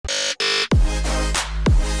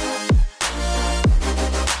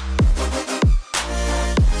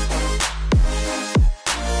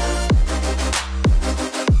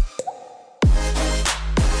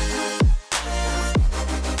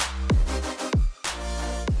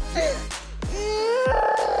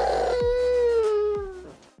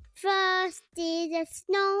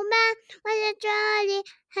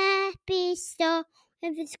store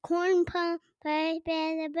with its corn pone, but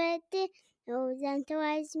birthday, those and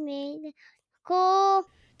twice made cool.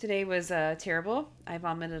 Today was terrible. I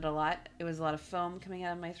vomited a lot. It was a lot of foam coming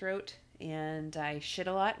out of my throat, and I shit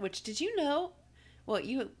a lot. Which, did you know? Well,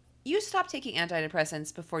 you stopped taking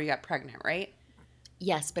antidepressants before you got pregnant, right?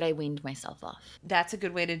 Yes, but I weaned myself off. That's a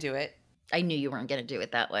good way to do it. I knew you weren't going to do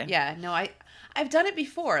it that way. Yeah, no, I've done it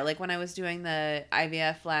before. Like when I was doing the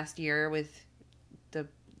IVF last year with the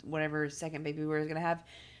whatever second baby we were gonna have,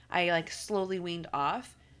 I like slowly weaned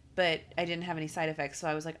off, but I didn't have any side effects, so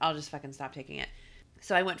I was like, I'll just fucking stop taking it.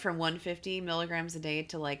 So I went from 150 milligrams a day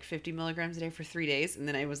to like 50 milligrams a day for 3 days, and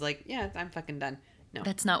then I was like, yeah, I'm fucking done. No,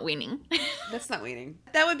 That's not weaning. that's not weaning.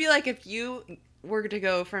 That would be like if you were to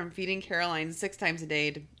go from feeding Caroline 6 times a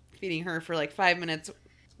day to feeding her for like 5 minutes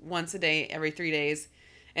once a day every 3 days,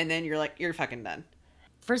 and then you're like, you're fucking done.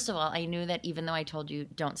 First of all, I knew that even though I told you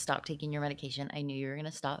don't stop taking your medication, I knew you were going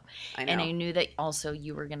to stop. I know. And I knew that also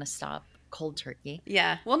you were going to stop cold turkey.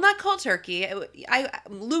 Yeah. Well, not cold turkey. I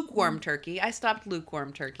lukewarm turkey. I stopped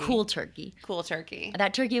lukewarm turkey. Cool turkey. Cool turkey.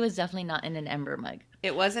 That turkey was definitely not in an ember mug.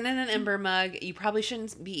 It wasn't in an ember mug. You probably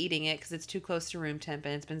shouldn't be eating it because it's too close to room temp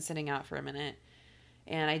and it's been sitting out for a minute.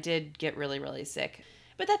 And I did get really, really sick.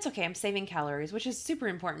 But that's okay. I'm saving calories, which is super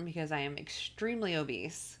important because I am extremely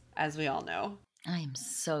obese, as we all know. I am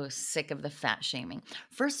so sick of the fat shaming.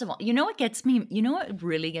 First of all, you know what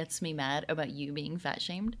really gets me mad about you being fat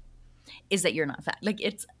shamed? Is that you're not fat. Like,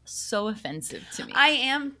 it's so offensive to me. I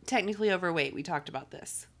am technically overweight. We talked about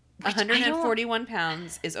this. 141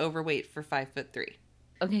 pounds is overweight for 5'3".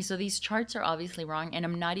 Okay, so these charts are obviously wrong, and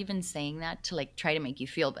I'm not even saying that to like try to make you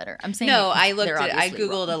feel better. I'm saying no. I obviously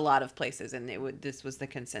googled wrong. a lot of places, and this was the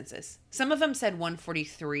consensus. Some of them said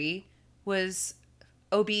 143 was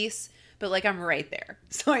obese, but like I'm right there.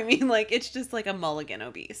 So I mean, like it's just like a Mulligan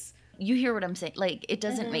obese. You hear what I'm saying? Like, it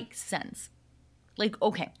doesn't make sense. Like,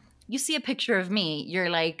 okay, you see a picture of me,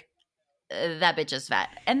 you're like, that bitch is fat,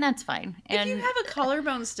 and that's fine. And if you have a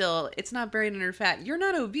collarbone still, it's not buried under fat. You're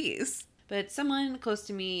not obese. But someone close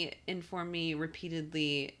to me informed me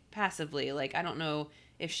repeatedly, passively. Like, I don't know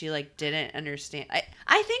if she, like, didn't understand.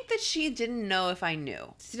 I think that she didn't know if I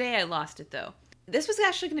knew. Today I lost it, though. This was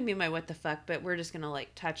actually going to be my what the fuck, but we're just going to,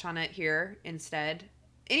 like, touch on it here instead.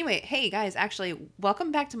 Anyway, hey, guys, actually,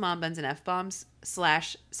 welcome back to Mom Buns and F-Bombs /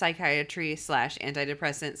 psychiatry /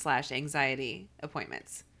 antidepressant / anxiety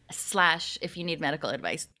appointments. / if you need medical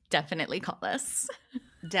advice, definitely call us.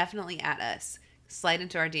 Definitely at us. Slide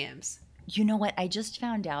into our DMs. You know what? I just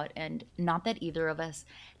found out, and not that either of us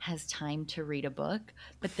has time to read a book,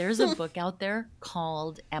 but there's a book out there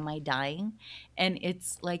called Am I Dying? And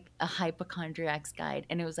it's like a hypochondriac's guide.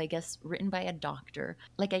 And it was, I guess, written by a doctor.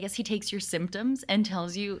 Like, I guess he takes your symptoms and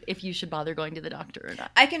tells you if you should bother going to the doctor or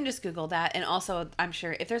not. I can just Google that. And also, I'm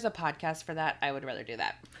sure if there's a podcast for that, I would rather do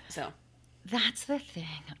that. So that's the thing.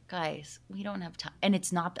 Guys, we don't have time. And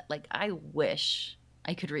it's not that, like, I wish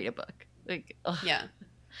I could read a book. Like, ugh. Yeah.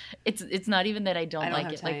 It's not even that I don't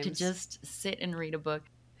like it. Times. Like, to just sit and read a book.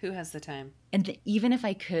 Who has the time? And even if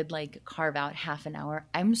I could, like, carve out half an hour,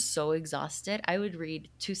 I'm so exhausted. I would read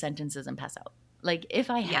 2 sentences and pass out. Like, if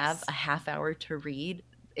I have a half hour to read,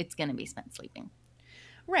 it's going to be spent sleeping.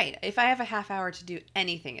 Right. If I have a half hour to do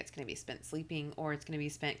anything, it's going to be spent sleeping or it's going to be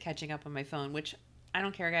spent catching up on my phone, which I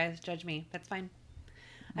don't care, guys. Judge me. That's fine.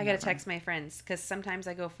 I got to text my friends because sometimes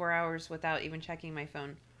I go 4 hours without even checking my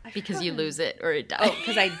phone. Because you lose it or it dies. Oh,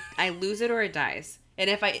 because I lose it or it dies. And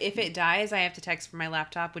if it dies, I have to text from my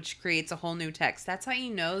laptop, which creates a whole new text. That's how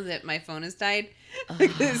you know that my phone has died. And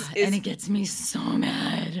it gets me so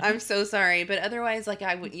mad. I'm so sorry, but otherwise, like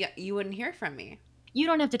you wouldn't hear from me. You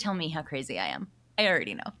don't have to tell me how crazy I am. I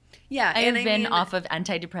already know. Yeah, I have been off of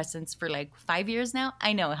antidepressants for like 5 years now.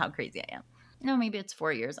 I know how crazy I am. No, maybe it's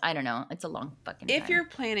 4 years. I don't know. It's a long fucking time. If you're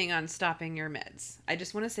planning on stopping your meds, I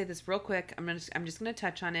just want to say this real quick. I'm just going to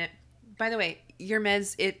touch on it. By the way, your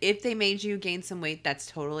meds, if they made you gain some weight, that's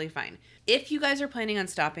totally fine. If you guys are planning on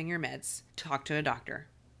stopping your meds, talk to a doctor,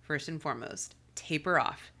 first and foremost. Taper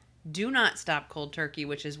off. Do not stop cold turkey,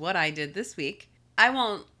 which is what I did this week. I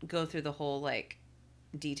won't go through the whole, like,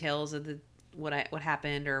 details of what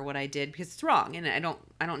happened or what I did because it's wrong, and I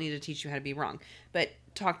don't need to teach you how to be wrong. But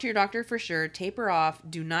talk to your doctor for sure. Taper off.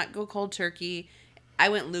 Do not go cold turkey. I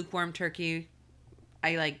went lukewarm turkey.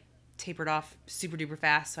 I like tapered off super duper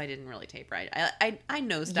fast, so I didn't really taper. I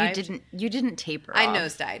nosedived. You didn't taper. I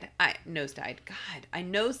nosedived. God, I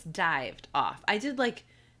nosedived off. I did like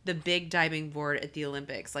the big diving board at the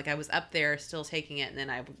Olympics. Like I was up there still taking it, and then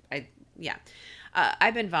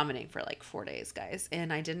I've been vomiting for like 4 days, guys,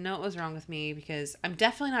 and I didn't know what was wrong with me because I'm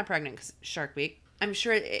definitely not pregnant because Shark Week. I'm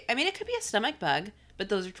sure. It could be a stomach bug, but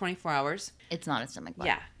those are 24 hours. It's not a stomach bug.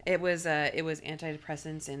 Yeah, it was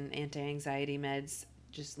antidepressants and anti-anxiety meds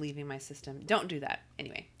just leaving my system. Don't do that.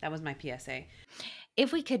 Anyway, that was my PSA.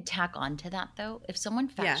 If we could tack on to that, though, if someone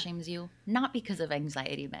fat shames you, not because of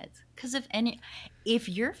anxiety meds, because if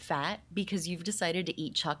you're fat because you've decided to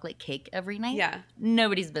eat chocolate cake every night,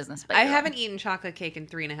 nobody's business. But I haven't eaten chocolate cake in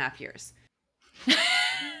 3.5 years.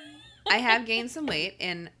 I have gained some weight,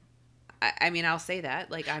 and I mean, I'll say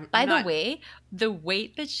that. Like, By the way, the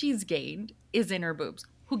weight that she's gained is in her boobs.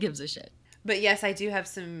 Who gives a shit? But yes, I do have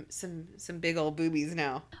some big old boobies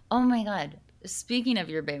now. Oh my God! Speaking of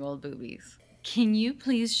your big old boobies. Can you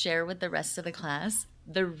please share with the rest of the class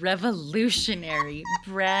the revolutionary,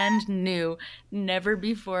 brand new, never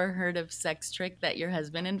before heard of sex trick that your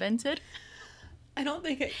husband invented? I don't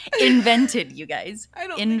think I... Invented, you guys. I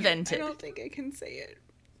don't think I can say it.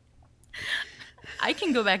 I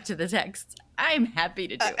can go back to the text. I'm happy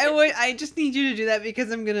to do it. I just need you to do that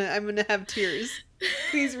because I'm gonna have tears.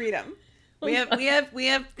 Please read them. We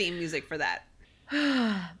have theme music for that.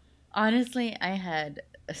 Honestly, I had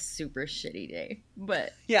a super shitty day,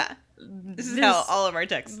 but yeah, this is how all of our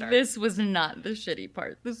texts start. This was not the shitty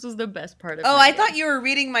part. This was the best part of I thought you were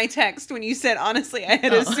reading my text when you said, honestly, I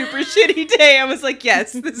had a super shitty day. I was like,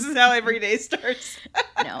 yes, this is how every day starts.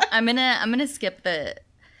 No, I'm gonna skip the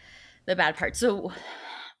bad part. So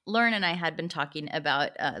Lauren and I had been talking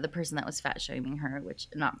about the person that was fat shaming her, which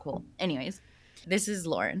not cool. Anyways, this is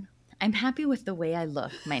Lauren. I'm happy with the way I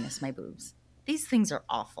look, minus my boobs. These things are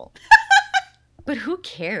awful. But who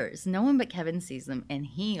cares? No one but Kevin sees them, and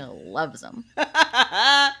he loves them.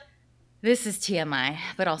 This is TMI,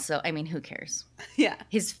 but also, I mean, who cares? Yeah.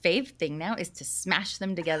 His fave thing now is to smash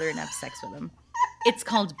them together and have sex with them. It's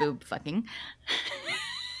called boob fucking.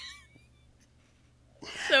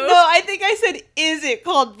 No, I think I said, is it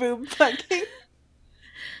called boob fucking?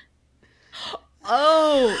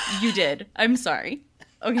 Oh, you did. I'm sorry.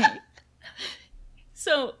 Okay.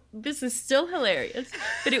 So this is still hilarious,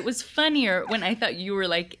 but it was funnier when I thought you were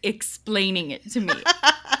like explaining it to me.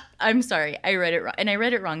 I'm sorry. I read it wrong, and I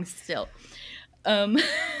read it wrong still. I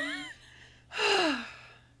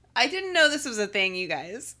didn't know this was a thing, you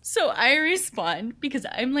guys. So I respond because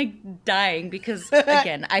I'm like dying because,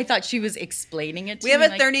 again, I thought she was explaining it to me. We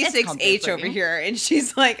have a 36H over here, and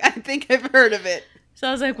she's like, I think I've heard of it. So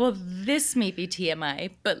I was like, well, this may be TMI,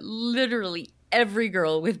 but literally every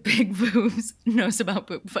girl with big boobs knows about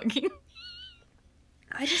boob fucking.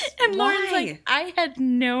 And Lauren's like, I had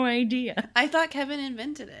no idea. I thought Kevin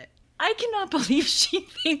invented it. I cannot believe she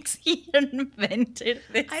thinks he invented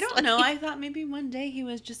this. I don't know. I thought maybe one day he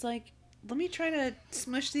was just like, let me try to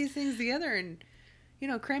smush these things together and,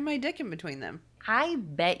 cram my dick in between them. I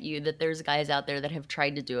bet you that there's guys out there that have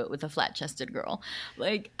tried to do it with a flat-chested girl.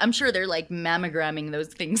 Like, I'm sure they're like mammogramming those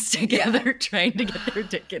things together, trying to get their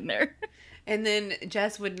dick in there. And then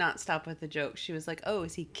Jess would not stop with the joke. She was like, oh,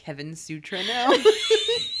 is he Kevin Sutra now?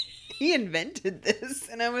 He invented this.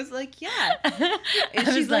 And I was like, yeah. And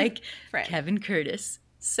she's like, Fred. Kevin Curtis,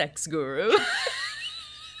 sex guru.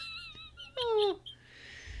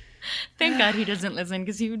 Thank God he doesn't listen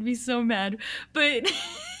because he would be so mad. But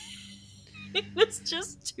it was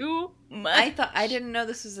just too much. I didn't know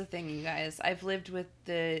this was a thing, you guys. I've lived with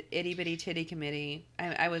the Itty Bitty Titty Committee.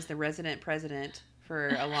 I was the resident president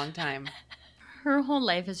for a long time. Her whole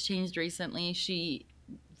life has changed recently. She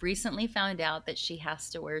recently found out that she has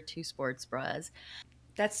to wear 2 sports bras.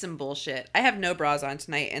 That's some bullshit. I have no bras on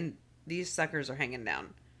tonight, and these suckers are hanging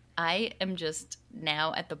down. I am just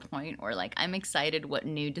now at the point where, like, I'm excited what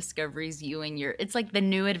new discoveries it's like the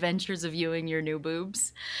new adventures of you and your new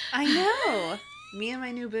boobs. I know. Me and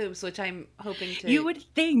my new boobs, which I'm hoping to... You would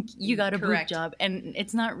think you got a boob job, and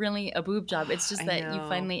it's not really a boob job. It's just that you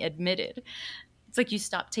finally admitted. It's like you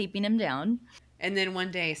stopped taping them down. And then one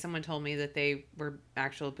day someone told me that they were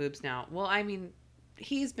actual boobs now. Well, I mean,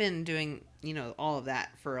 he's been doing, all of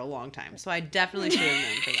that for a long time. So I definitely should have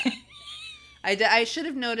known for that. I should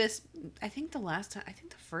have noticed, I think the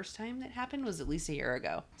first time that happened was at least a year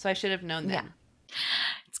ago. So I should have known then. Yeah.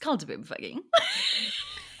 It's called boob fucking.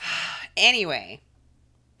 Anyway,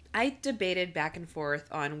 I debated back and forth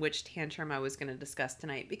on which tantrum I was going to discuss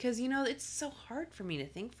tonight because, it's so hard for me to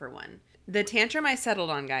think for one. The tantrum I settled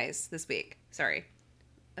on, guys, this week. Sorry.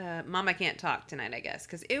 Mom, I can't talk tonight, I guess,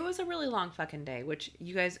 because it was a really long fucking day, which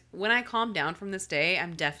you guys, when I calm down from this day,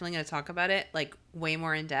 I'm definitely going to talk about it, like, way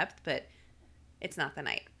more in depth, but it's not the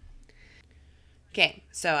night. Okay,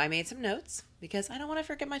 so I made some notes because I don't want to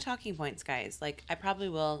forget my talking points, guys. Like, I probably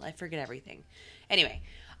will. I forget everything. Anyway,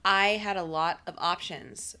 I had a lot of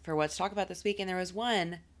options for what to talk about this week, and there was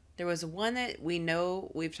one that we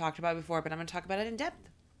know we've talked about before, but I'm going to talk about it in depth.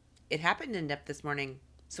 it happened in depth this morning.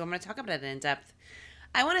 So I'm going to talk about it in depth.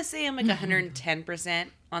 I want to say I'm like 110%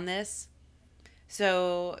 on this.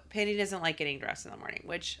 So Penny doesn't like getting dressed in the morning,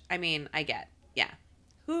 which, I mean, I get. Yeah.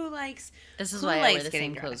 This is who why I likes wear the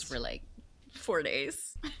getting same clothes dressed? for like 4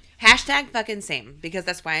 days. Hashtag fucking same, because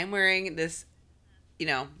that's why I'm wearing this,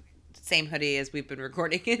 same hoodie as we've been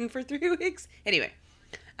recording in for 3 weeks. Anyway.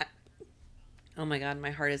 Oh my God,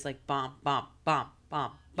 my heart is like bomb, bomb, bomb,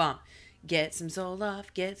 bomb, bomb. Get some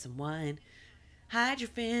Zoloft, get some wine. Hide your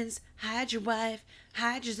friends, hide your wife,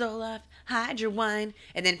 hide your Zoloft, hide your wine.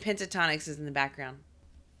 And then Pentatonics is in the background.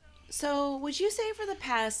 So, would you say for the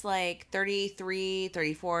past like 33,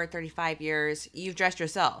 34, 35 years, you've dressed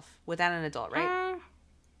yourself without an adult, right?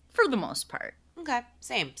 For the most part. Okay,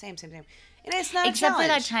 same. And it's not Except a for that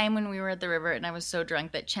challenge. time when we were at the river and I was so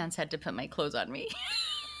drunk that Chance had to put my clothes on me.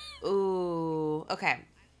 Ooh, okay.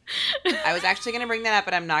 I was actually going to bring that up,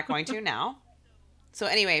 but I'm not going to now. So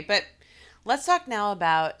anyway, but let's talk now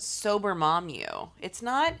about sober mom you. It's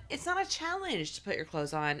not a challenge to put your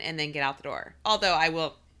clothes on and then get out the door. Although I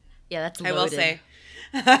will That's I loaded.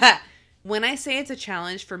 will say when I say it's a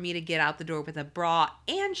challenge for me to get out the door with a bra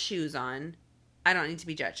and shoes on, I don't need to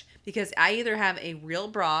be judged because I either have a real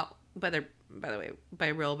bra, by the way, by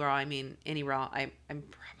real bra I mean any bra. I'm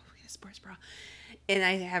probably a sports bra. And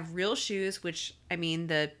I have real shoes, which I mean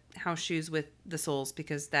the house shoes with the soles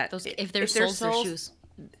because If they're soles,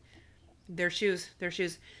 they're shoes. They're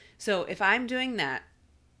shoes. So if I'm doing that,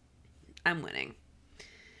 I'm winning.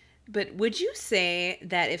 But would you say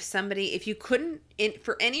that if you couldn't,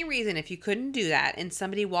 for any reason, if you couldn't do that and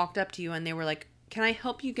somebody walked up to you and they were like, "Can I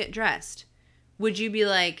help you get dressed?" Would you be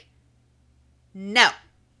like, "No"?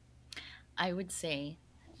 I would say,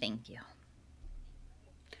 thank you.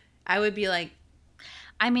 I would be like,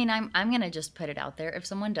 I mean, I'm going to just put it out there. If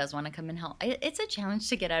someone does want to come and help, it's a challenge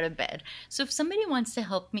to get out of bed. So if somebody wants to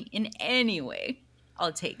help me in any way,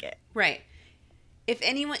 I'll take it. right.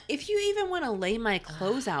 If you even want to lay my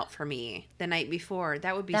clothes out for me the night before,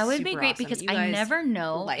 that would be That would super be great awesome. because You I guys, never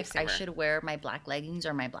know if I lifesaver. should wear my black leggings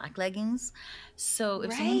or my black leggings. So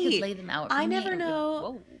if someone Right. could lay them out for I me, never know.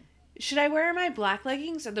 Whoa. Should I wear my black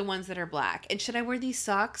leggings or the ones that are black? And should I wear these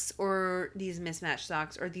socks or these mismatched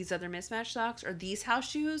socks or these other mismatched socks or these house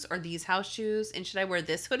shoes or these house shoes? And should I wear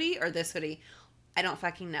this hoodie or this hoodie? I don't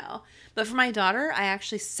fucking know. But for my daughter, I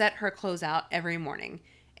actually set her clothes out every morning.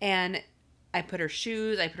 And I put her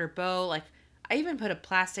shoes, I put her bow, like I even put a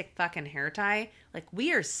plastic fucking hair tie. Like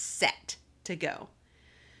we are set to go.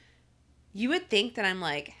 You would think that I'm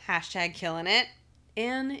like hashtag killing it.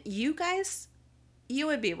 And you guys, you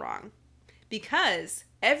would be wrong. Because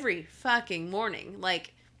every fucking morning,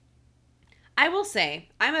 like, I will say,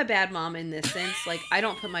 I'm a bad mom in this sense. Like, I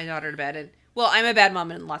don't put my daughter to bed. And, well, I'm a bad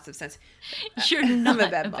mom in lots of sense. You're not I'm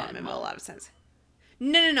a bad mom in a lot of sense.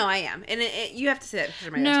 No, I am. And you have to say that because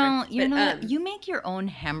you're my best No, friend. you But, know, you make your own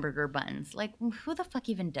hamburger buns. Like, who the fuck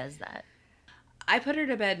even does that? I put her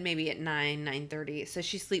to bed maybe at 9:30. So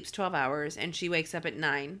she sleeps 12 hours and she wakes up at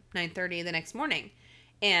 9:30 the next morning.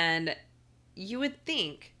 And you would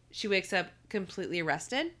think she wakes up completely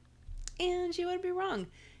rested, and you would be wrong.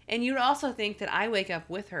 And you would also think that I wake up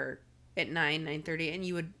with her at 9:30, and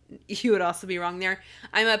you would also be wrong there.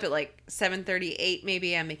 I'm up at like 7:30, 8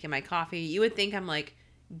 maybe. I'm making my coffee. You would think I'm like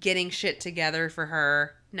getting shit together for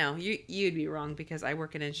her. No, you'd be wrong because I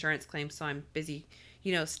work in insurance claims, so I'm busy,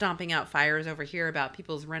 stomping out fires over here about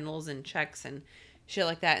people's rentals and checks and shit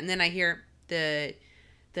like that. And then I hear the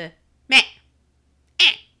meh.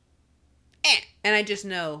 And I just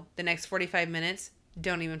know the next 45 minutes,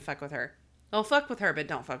 don't even fuck with her. Well, fuck with her, but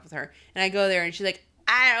don't fuck with her. And I go there and she's like,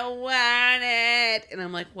 I don't want it. And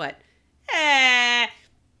I'm like, what?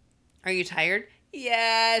 Are you tired?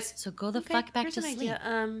 Yes. So go the fuck back here's to an sleep. idea.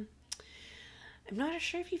 I'm not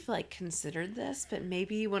sure if you've considered this, but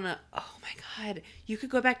maybe you want to, oh my God, you could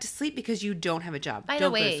go back to sleep because you don't have a job. By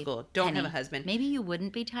Don't the way, go to school. Don't Penny, have a husband. Maybe you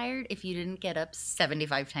wouldn't be tired if you didn't get up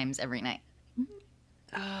 75 times every night.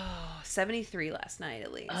 Oh, 73 last night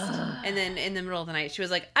at least. And then in the middle of the night, she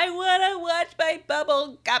was like, I want to watch my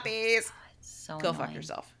bubble guppies. So Go annoying. fuck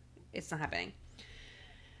yourself. It's not happening.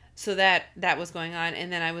 So that was going on.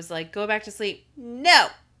 And then I was like, go back to sleep. No.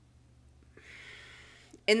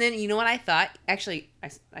 And then you know what I thought? Actually, I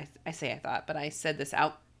say I thought, but I said this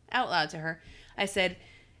out loud to her. I said,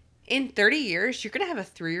 in 30 years, you're going to have a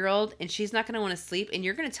 3-year-old and she's not going to want to sleep and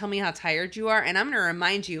you're going to tell me how tired you are and I'm going to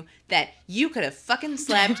remind you that you could have fucking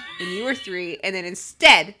slept when you were 3 and then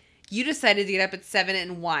instead you decided to get up at 7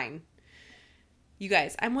 and whine. You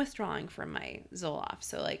guys, I'm withdrawing from my Zoloft,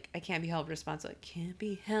 so like I can't be held responsible. I can't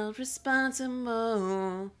be held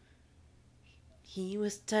responsible. He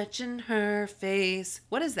was touching her face.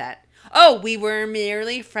 What is that? Oh, we were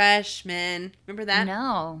merely freshmen. Remember that?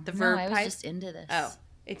 No, The no, verb I was pipe? just into Oh, this.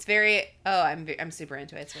 it's very. Oh, I'm super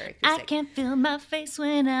into it. It's very I acoustic. can't feel my face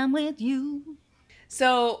when I'm with you.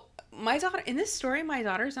 So my daughter in this story, my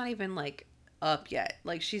daughter's not even like up yet.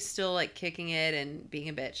 Like she's still like kicking it and being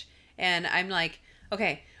a bitch. And I'm like,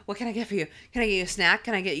 okay, what can I get for you? Can I get you a snack?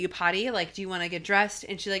 Can I get you potty? Like, do you want to get dressed?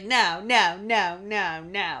 And she's like, no, no, no, no,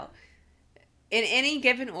 no. In any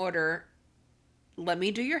given order, let me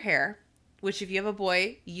do your hair. Which, if you have a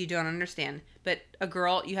boy, you don't understand. But a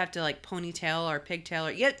girl, you have to like ponytail or pigtail,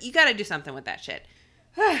 or you got to do something with that shit.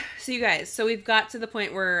 So you guys, so we've got to the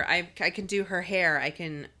point where I can do her hair. I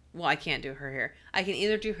can't do her hair. I can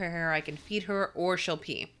either do her hair, I can feed her, or she'll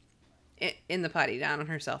pee in the potty down on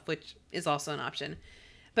herself, which is also an option.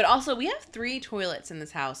 But also, we have 3 toilets in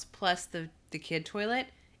this house plus the kid toilet,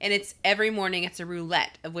 and it's every morning it's a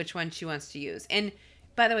roulette of which one she wants to use. And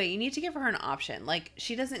by the way, you need to give her an option. Like,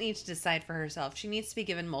 she doesn't need to decide for herself. She needs to be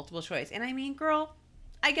given multiple choice. And I mean, girl,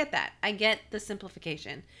 I get that. I get the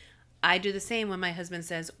simplification. I do the same when my husband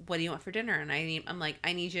says, "What do you want for dinner?" And I'm like,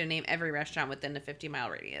 "I need you to name every restaurant within a 50-mile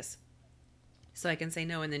radius." So I can say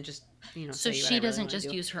no and then just, So say what I she really doesn't want to just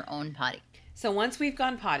do. use her own potty. So once we've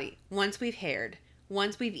gone potty, once we've haired,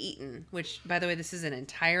 once we've eaten, which, by the way, this is an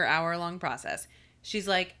entire hour-long process, she's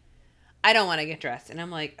like, "I don't want to get dressed." And I'm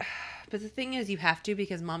like, "But the thing is, you have to,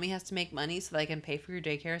 because mommy has to make money so that I can pay for your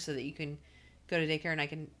daycare, so that you can go to daycare and I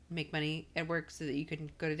can make money at work, so that you can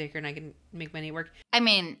go to daycare and I can make money at work." I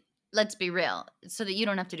mean, let's be real, so that you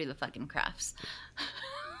don't have to do the fucking crafts.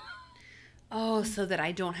 Oh, so that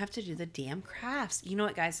I don't have to do the damn crafts. You know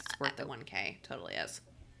what, guys? It's worth the 1K. Totally is.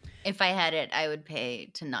 If I had it, I would pay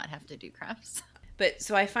to not have to do crafts. But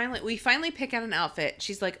so we finally pick out an outfit.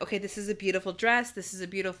 She's like, "Okay, this is a beautiful dress. This is a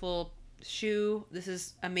beautiful shoe. This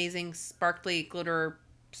is amazing sparkly glitter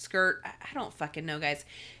skirt." I don't fucking know, guys.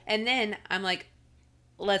 And then I'm like,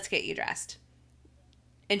 "Let's get you dressed."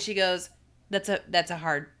 And she goes, "That's a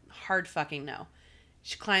hard fucking no."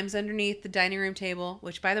 She climbs underneath the dining room table,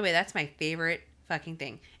 which, by the way, that's my favorite fucking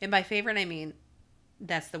thing. And by favorite, I mean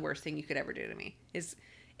that's the worst thing you could ever do to me. Is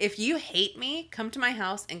if you hate me, come to my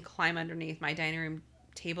house and climb underneath my dining room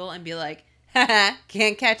table and be like, "Haha,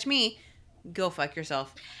 can't catch me." Go fuck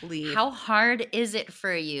yourself. Leave. How hard is it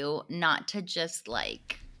for you not to just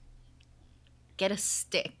get a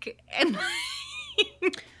stick and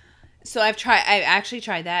So I've actually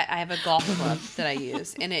tried that. I have a golf club that I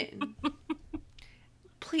use, and it.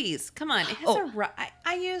 Please, come on. It has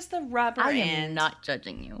I use the rubber I am end. not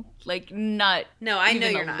judging you. Not No, I know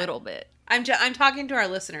even you're a not. little bit. I'm talking to our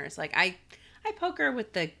listeners. Like I poke her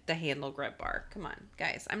with the handle grip bar. Come on,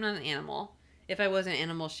 guys. I'm not an animal. If I was an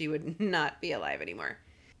animal, she would not be alive anymore.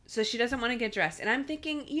 So she doesn't want to get dressed, and I'm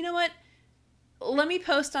thinking, you know what? Let me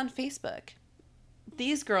post on Facebook.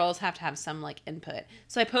 These girls have to have some input.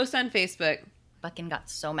 So I post on Facebook. Fucking got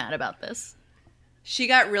so mad about this. She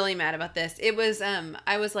got really mad about this. It was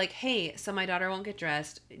I was like, "Hey, so my daughter won't get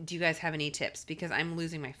dressed. Do you guys have any tips? Because I'm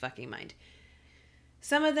losing my fucking mind."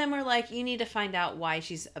 Some of them were like, "You need to find out why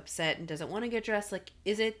she's upset and doesn't want to get dressed. Like,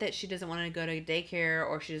 is it that she doesn't want to go to daycare,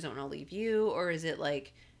 or she doesn't want to leave you, or is it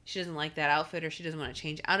like she doesn't like that outfit, or she doesn't want to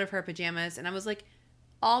change out of her pajamas?" And I was like,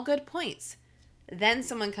 all good points. Then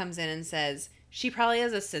someone comes in and says, "She probably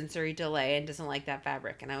has a sensory delay and doesn't like that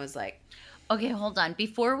fabric." And I was like, Okay, hold on.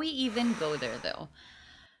 Before we even go there, though,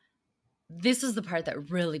 this is the part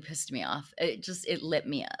that really pissed me off. It lit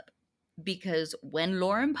me up. Because when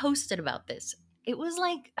Lauren posted about this, it was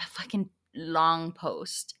like a fucking long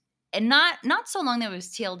post. And not so long that it was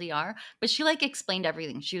TLDR, but she explained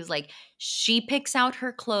everything. She was like, she picks out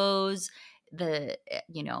her clothes.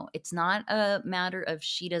 It's not a matter of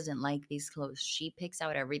she doesn't like these clothes. She picks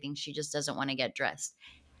out everything. She just doesn't want to get dressed.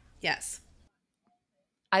 yes.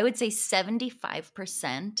 I would say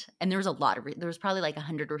 75%, and there was a lot of, there was probably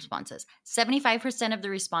 100 responses. 75% of the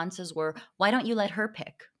responses were, "Why don't you let her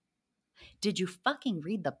pick?" Did you fucking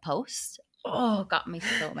read the post? Oh, got me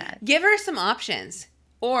so mad. Give her some options.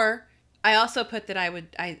 Or I also put that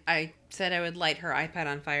I said I would light her iPad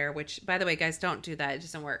on fire, which, by the way, guys, don't do that. It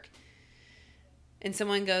doesn't work. And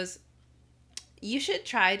someone goes, "You should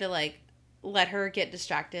try to let her get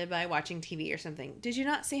distracted by watching TV or something." Did you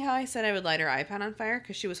not see how I said I would light her iPad on fire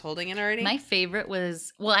because she was holding it already? My favorite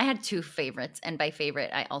was, well, I had 2 favorites, and by favorite,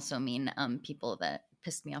 I also mean people that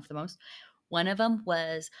pissed me off the most. One of them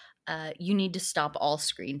was, "You need to stop all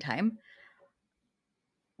screen time."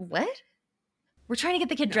 What? We're trying to get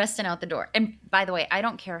the kid dressed and out the door. And by the way, I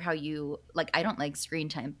don't care how you, I don't like screen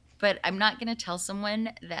time. But I'm not going to tell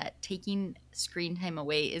someone that taking screen time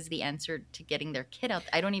away is the answer to getting their kid out.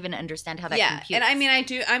 I don't even understand how that computes. And I mean, I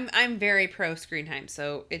do. I'm very pro screen time,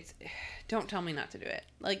 so it's. Don't tell me not to do it.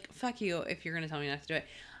 Like, fuck you if you're gonna tell me not to do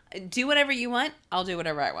it. Do whatever you want. I'll do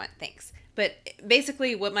whatever I want. Thanks. But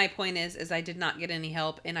basically, what my point is I did not get any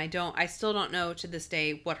help, and I still don't know to this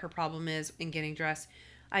day what her problem is in getting dressed.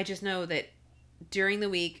 I just know that during the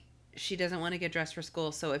week she doesn't want to get dressed for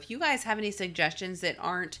school. So if you guys have any suggestions that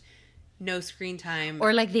aren't no screen time,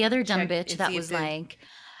 or like the other dumb check bitch and that see if was they- like,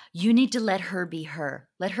 you need to let her be her.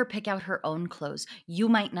 Let her pick out her own clothes. You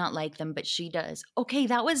might not like them, but she does. Okay,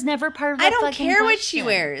 that was never part of the I don't fucking care what she question.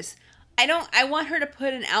 wears. I want her to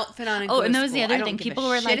put an outfit on and go Oh, to and that was the school. I other don't thing. give a People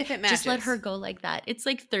were shit like, if it just let matches. her go like that. It's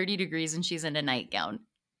like 30 degrees and she's in a nightgown.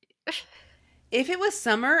 If it was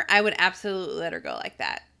summer, I would absolutely let her go like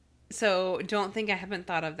that. So don't think I haven't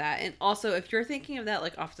thought of that. And also, if you're thinking of that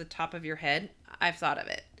like off the top of your head, I've thought of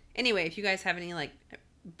it. Anyway, if you guys have any like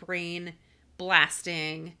brain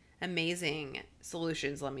blasting, amazing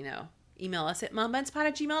solutions, let me know. Email us at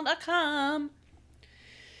mombunspot@gmail.com.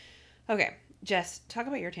 Okay, Jess, talk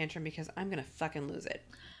about your tantrum because I'm going to fucking lose it.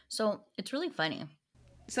 So it's really funny.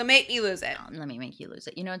 So make me lose it. Let me make you lose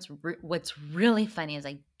it. You know, what's really funny is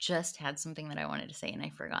I just had something that I wanted to say and I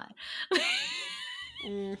forgot.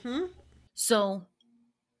 Mm-hmm. So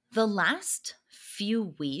the last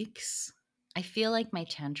few weeks, I feel like my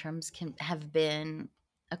tantrums have been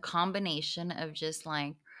a combination of just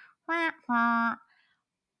like, wah, wah,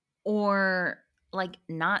 or like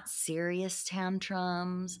not serious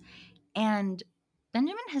tantrums. And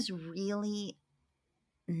Benjamin has really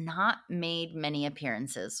not made many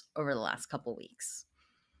appearances over the last couple weeks.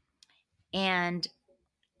 And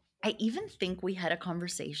I even think we had a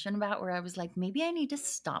conversation about where I was like, maybe I need to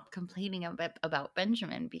stop complaining about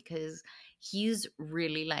Benjamin because he's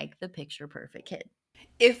really like the picture perfect kid.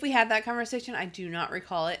 If we had that conversation, I do not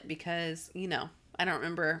recall it because, I don't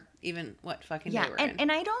remember even what fucking day we're in.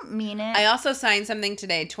 And I don't mean it. I also signed something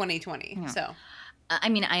today, 2020. Yeah. So. I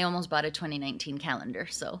mean, I almost bought a 2019 calendar,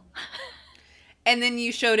 so. And then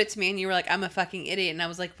you showed it to me and you were like, I'm a fucking idiot. And I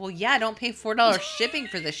was like, well, yeah, don't pay $4 shipping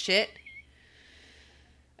for this shit.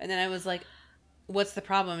 And then I was like, what's the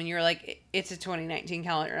problem? And you were like, it's a 2019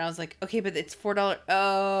 calendar. And I was like, okay, but it's $4.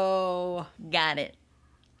 Oh. Got it.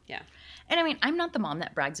 Yeah. And I mean, I'm not the mom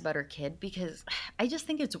that brags about her kid because I just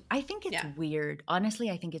think it's weird. Honestly,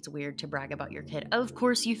 I think it's weird to brag about your kid. Of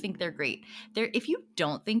course you think they're great. If you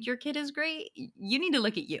don't think your kid is great, you need to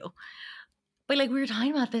look at you. But like we were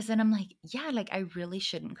talking about this and I'm like, yeah, like I really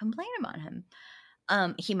shouldn't complain about him.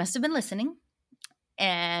 He must have been listening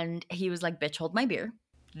and he was like, bitch, hold my beer.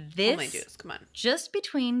 Hold my juice, come on. Just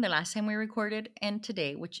between the last time we recorded and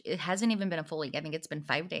today, which it hasn't even been a full week. I think it's been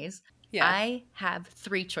 5 days. Yeah. I have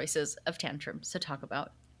 3 choices of tantrums to talk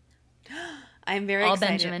about. I'm very all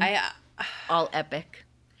excited. Benjamin, all epic.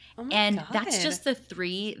 Oh my and God. That's just the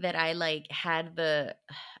 3 that I like had the,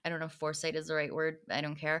 I don't know if foresight is the right word. I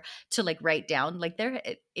don't care to like write down. Like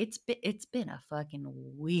it's been a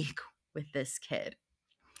fucking week with this kid.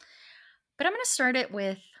 But I'm going to start it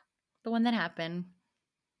with the one that happened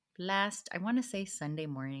last, I want to say Sunday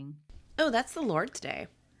morning. Oh, that's the Lord's Day,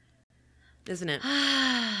 isn't it?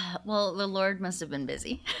 Well, the Lord must have been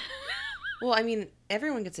busy. Well, I mean,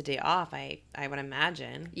 everyone gets a day off, I would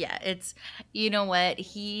imagine. Yeah, it's, you know what?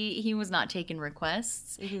 He was not taking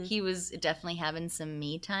requests. Mm-hmm. He was definitely having some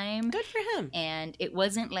me time. Good for him. And it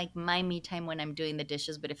wasn't like my me time when I'm doing the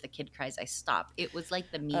dishes, but if the kid cries, I stop. It was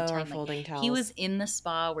like the me time. Folding towels. He was in the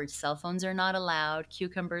spa where cell phones are not allowed,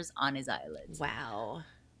 cucumbers on his eyelids. Wow.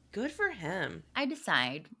 Good for him. I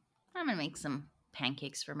decide I'm going to make some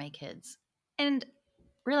pancakes for my kids. And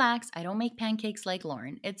relax, I don't make pancakes like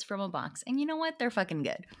Lauren. It's from a box. And you know what? They're fucking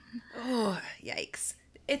good. Oh, yikes.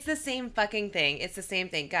 It's the same fucking thing. It's the same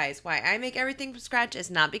thing. Guys, why I make everything from scratch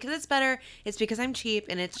is not because it's better. It's because I'm cheap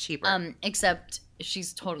and it's cheaper. Except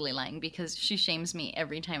she's totally lying because she shames me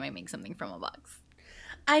every time I make something from a box.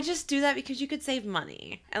 I just do that because you could save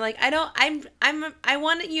money. And like, I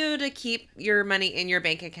want you to keep your money in your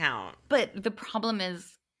bank account. But the problem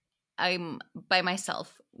is I'm by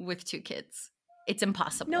myself with 2 kids. It's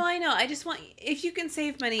impossible. No, I know. I just want, if you can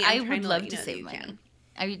save money, I would love to save money.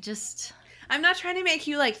 I'm not trying to make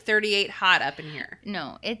you like 38 hot up in here.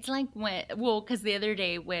 No, it's like because the other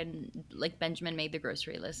day when like Benjamin made the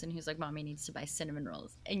grocery list and he was like, Mommy needs to buy cinnamon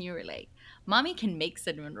rolls. And you were like, Mommy can make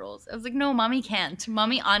cinnamon rolls. I was like, no, Mommy can't.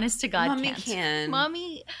 Mommy, honest to God, Mommy can't. can.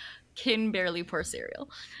 Mommy can barely pour cereal.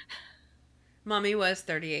 Mommy was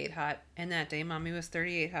 38 hot. And that day, Mommy was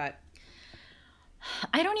 38 hot.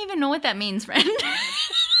 I don't even know what that means, friend.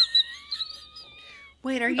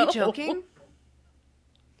 Wait, are you joking?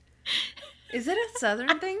 Is it a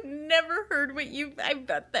Southern thing? Never heard what I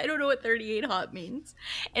don't know what 38 hot means.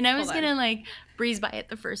 And I was Hold on. gonna like breeze by it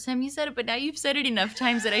the first time you said it, but now you've said it enough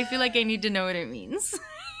times that I feel like I need to know what it means.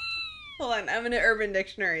 Hold on, I'm going to Urban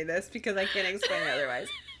Dictionary this because I can't explain it otherwise.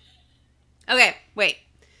 Okay, wait.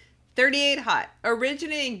 38 hot.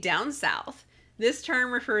 Originating down south, this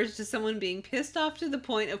term refers to someone being pissed off to the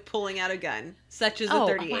point of pulling out a gun, such as a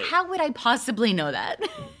 38. How would I possibly know that?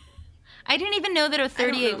 I didn't even know that a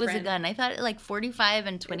 38 was friend. a gun. I thought like 45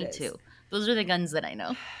 and 22. Those are the guns that I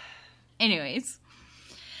know. Anyways,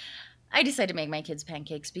 I decided to make my kids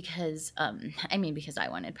pancakes because I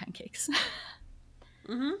wanted pancakes.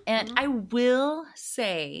 And I will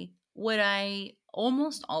say what I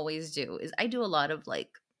almost always do is I do a lot of like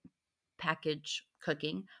package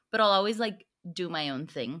cooking, but I'll always like do my own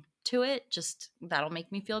thing to it. Just that'll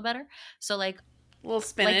make me feel better. So like A little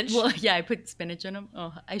spinach. yeah, I put spinach in them.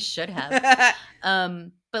 Oh, I should have.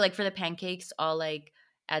 But like for the pancakes, I'll like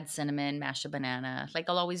add cinnamon, mash a banana. Like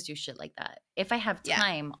I'll always do shit like that. If I have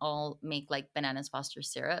time, I'll make like bananas Foster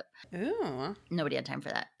syrup. Ooh. Nobody had time for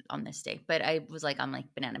that on this day, but I was like on like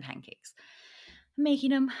banana pancakes. I'm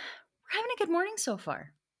making them. We're having a good morning so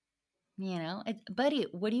far. You know, buddy,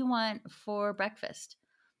 what do you want for breakfast?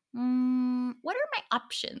 What are my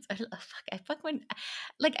options?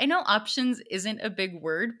 Like I know options isn't a big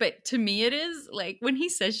word, but to me it is. Like when he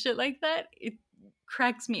says shit like that, it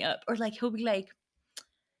cracks me up. Or like he'll be like,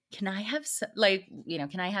 "Can I have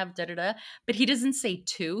can I have da da da?" But he doesn't say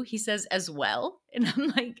two. He says as well, and I'm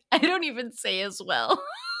like, I don't even say as well.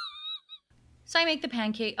 So I make the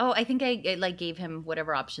pancake. Oh, I think I like gave him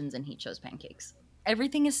whatever options, and he chose pancakes.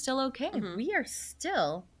 Everything is still okay. We are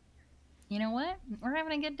still. You know what? We're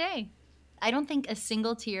having a good day. I don't think a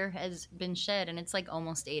single tear has been shed, and it's like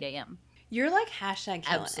almost 8 a.m. You're like hashtag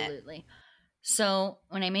killing Absolutely. So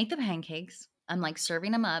when I make the pancakes, I'm like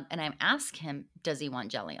serving them up, and I ask him, does he want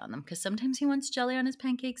jelly on them? Because sometimes he wants jelly on his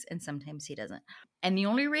pancakes, and sometimes he doesn't. And the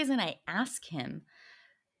only reason I ask him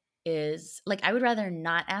is like I would rather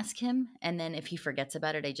not ask him, and then if he forgets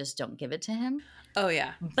about it, I just don't give it to him. Oh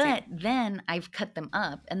yeah. But then I've cut them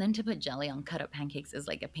up, and then to put jelly on cut up pancakes is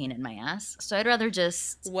like a pain in my ass. So I'd rather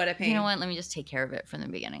just What a pain. You know what? Let me just take care of it from the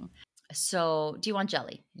beginning. So, do you want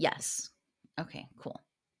jelly? Yes. Okay, cool.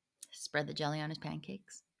 Spread the jelly on his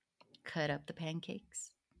pancakes. Cut up the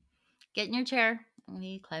pancakes. Get in your chair.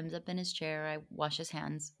 He climbs up in his chair. I wash his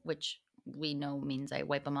hands, which we know means I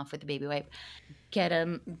wipe them off with a baby wipe. Get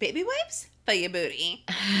him. Baby wipes for your booty.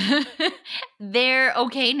 They're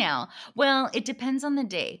okay now. Well, it depends on the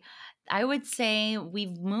day. I would say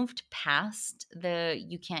we've moved past the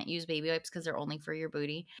you can't use baby wipes because they're only for your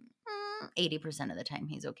booty. 80% of the time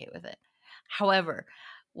he's okay with it. However,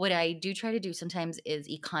 what I do try to do sometimes is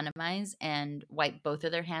economize and wipe both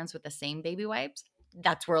of their hands with the same baby wipes.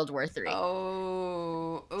 That's World War III.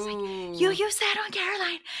 Oh. Like, you use that on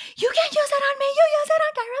Caroline. You can't use it on me. You use it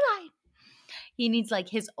on Caroline. He needs like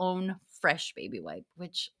his own fresh baby wipe,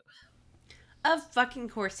 which of fucking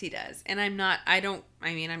course he does. And I don't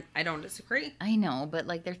disagree. I know, but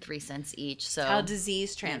like they're 3 cents each. So how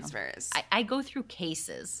disease transfers. I go through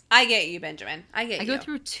cases. I get you, Benjamin. I go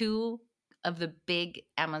through 2 of the big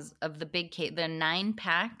the 9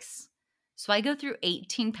 packs. So I go through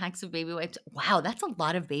 18 packs of baby wipes. Wow, that's a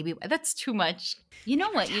lot of baby wipes. That's too much. You know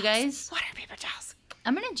what, you guys? What are paper towels?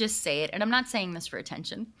 I'm going to just say it, and I'm not saying this for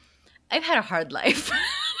attention. I've had a hard life.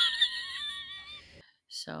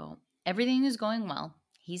 So everything is going well.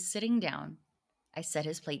 He's sitting down. I set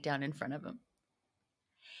his plate down in front of him.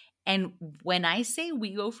 And when I say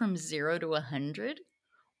we go from 0 to 100,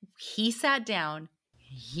 he sat down.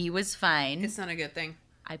 He was fine. It's not a good thing.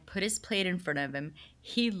 I put his plate in front of him.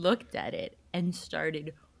 He looked at it and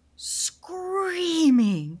started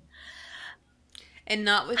screaming. And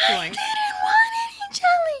not with joy. I didn't want any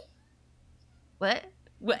jelly.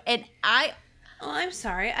 What? And I... Oh, I'm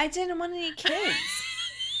sorry. I didn't want any kids.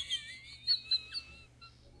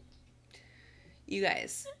 You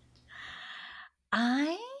guys.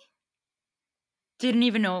 I didn't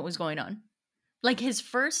even know what was going on. Like his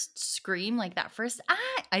first scream, like that first,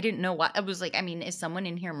 I didn't know what. I was like, I mean, is someone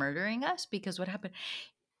in here murdering us? Because what happened?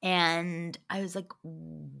 And I was like,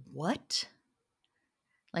 what?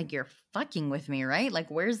 Like, you're fucking with me, right? Like,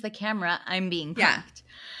 where's the camera? I'm being pranked.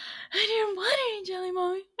 Yeah. I didn't want any jelly,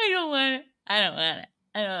 Mommy. I don't want it. I don't want it.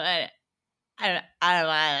 I don't want it. I don't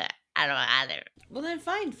want it. I don't want it. Well, then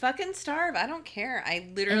fine. Fucking starve. I don't care.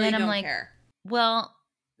 I literally don't care. Well,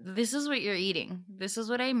 this is what you're eating. This is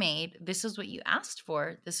what I made. This is what you asked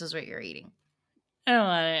for. This is what you're eating. I don't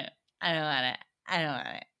want it. I don't want it. I don't want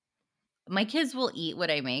it. My kids will eat what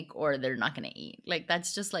I make or they're not going to eat. Like,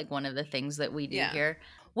 that's just like one of the things that we do here.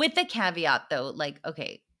 With the caveat though, like,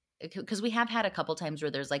 okay, because we have had a couple times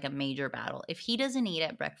where there's like a major battle. If he doesn't eat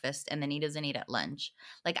at breakfast and then he doesn't eat at lunch,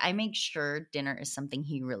 like I make sure dinner is something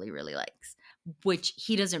he really, really likes, which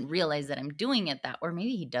he doesn't realize that I'm doing it that, or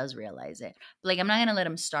maybe he does realize it. Like I'm not gonna let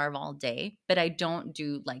him starve all day, but I don't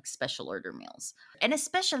do like special order meals. And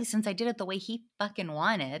especially since I did it the way he fucking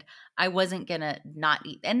wanted, I wasn't gonna not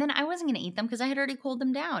eat. And then I wasn't gonna eat them because I had already cooled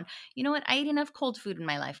them down. You know what? I ate enough cold food in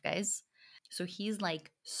my life, guys. So he's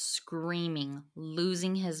like screaming,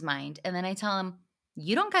 losing his mind. And then I tell him,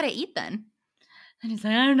 you don't got to eat then. And he's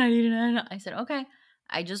like, I'm not eating it. I said, okay,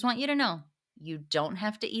 I just want you to know you don't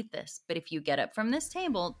have to eat this. But if you get up from this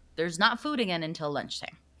table, there's not food again until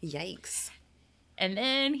lunchtime. Yikes. And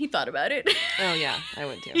then he thought about it. Oh, yeah, I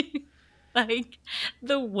would too. Like,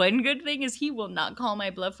 the one good thing is he will not call my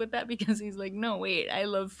bluff with that because he's like, no, wait, I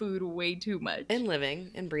love food way too much. And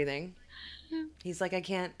living and breathing. He's like, I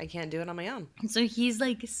can't do it on my own. So he's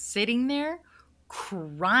like sitting there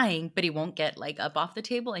crying, but he won't get like up off the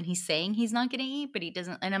table, and he's saying he's not gonna eat, but he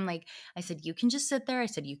doesn't. And I'm like, I said, you can just sit there. I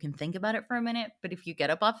said, you can think about it for a minute, but if you get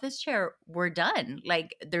up off this chair, we're done.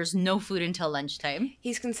 Like there's no food until lunchtime.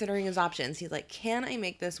 He's considering his options. He's like, can I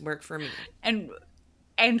make this work for me?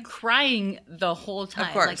 And crying the whole time.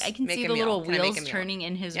 Of course. Like I can Make see a the meal. little Can I make wheels a meal? turning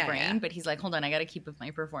in his Yeah, brain, yeah. but he's like, hold on, I gotta keep up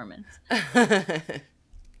my performance.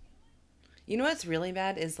 You know what's really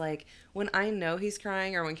bad is like when I know he's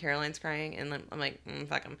crying or when Caroline's crying and I'm like,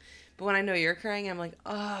 fuck him. But when I know you're crying, I'm like,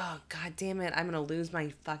 oh, god damn it, I'm going to lose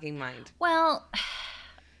my fucking mind. Well,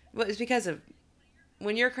 It's because of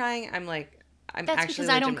when you're crying, I'm like, I'm that's actually because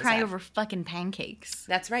I don't legitimately cry sad. over fucking pancakes.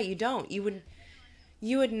 That's right, you don't.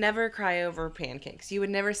 You would never cry over pancakes. You would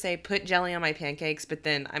never say, put jelly on my pancakes, but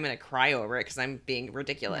then I'm going to cry over it because I'm being No,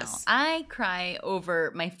 ridiculous. I cry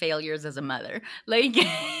over my failures as a mother. Like,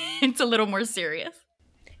 it's a little more serious.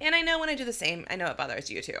 And I know when I do the same, I know it bothers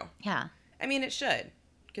you too. Yeah. I mean, it should.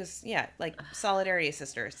 Because, yeah, like, solidarity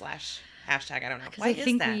sister / hashtag, I don't know. Because Why I is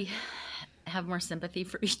think that? we have more sympathy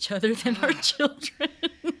for each other than our children.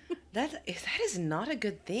 That is not a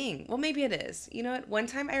good thing. Well, maybe it is. You know what? One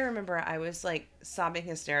time I remember I was like sobbing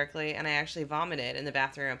hysterically and I actually vomited in the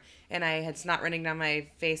bathroom and I had snot running down my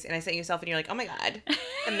face and I sent yourself and you're like, oh my God,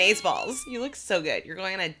 amazeballs. You look so good. You're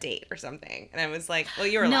going on a date or something. And I was like, well,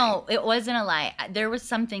 you were lying. No, it wasn't a lie. There was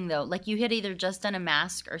something though. Like you had either just done a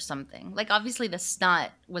mask or something. Like obviously the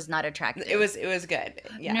snot was not attractive. It was good.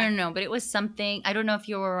 Yeah. No, but it was something. I don't know if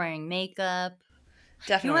you were wearing makeup.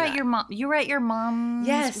 Definitely You were at your mom's.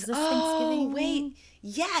 Yes. Was this Oh, Thanksgiving? wait.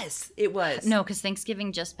 Yes, it was. No, because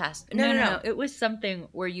Thanksgiving just passed. No. It was something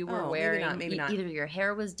where you were Oh, wearing maybe not. either your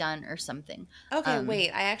hair was done or something. Okay, wait.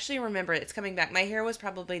 I actually remember it. It's coming back. My hair was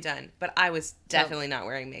probably done, but I was definitely not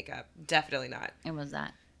wearing makeup. Definitely not. It was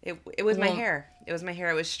that. It was my Well- hair. It was my hair.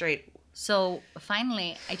 It was straight. So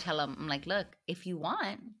finally, I tell him, I'm like, look, if you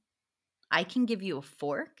want, I can give you a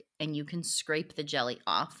fork and you can scrape the jelly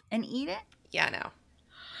off and eat it. Yeah, no.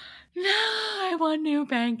 No, I want new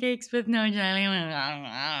pancakes with no jelly.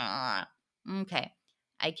 Okay,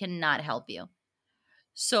 I cannot help you.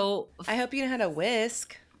 So I hope you know how to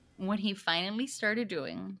whisk. what he finally started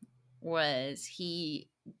doing was he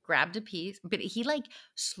grabbed a piece, but he like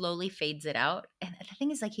slowly fades it out. And the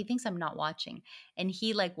thing is, like, he thinks I'm not watching. And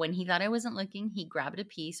he, like, when he thought I wasn't looking, he grabbed a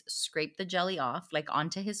piece, scraped the jelly off, like,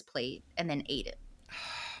 onto his plate, and then ate it.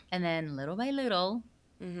 And then little by little,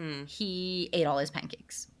 he ate all his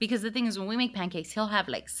pancakes. Because the thing is, when we make pancakes, he'll have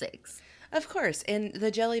like 6. Of course, and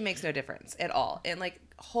the jelly makes no difference at all. And like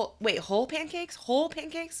whole pancakes? Whole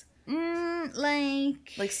pancakes?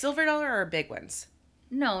 Like silver dollar or big ones?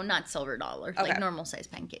 No, not silver dollar. Okay. Like normal size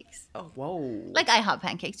pancakes. Oh, whoa. Like IHOP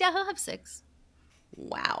pancakes. Yeah, he'll have 6.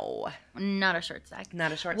 Wow. Not a short stack.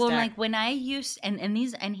 Not a short Well, stack. like when I used and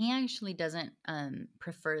these, and he actually doesn't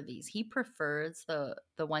prefer these. He prefers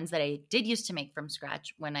the ones that I did used to make from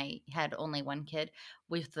scratch when I had only one kid,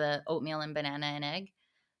 with the oatmeal and banana and egg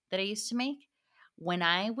that I used to make. When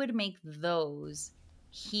I would make those,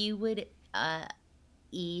 he would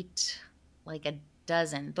eat like a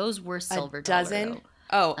dozen. Those were silver dollar, dozen? though.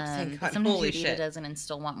 Oh, thank God. Sometimes Holy you'd eat a shit. dozen and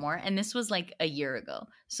still want more. And this was like a year ago.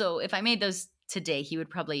 So if I made those today, he would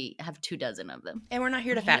probably have 2 dozen of them. And we're not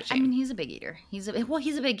here to He- fat I shame. mean, he's a big eater. He's a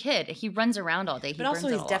big kid. He runs around all day. He But also,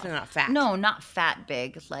 burns it he's all definitely off. not fat. No, not fat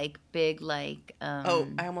big. Like big, like Oh,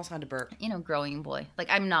 I almost had to burp. growing boy. Like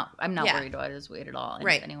I'm not Yeah. worried about his weight at all. And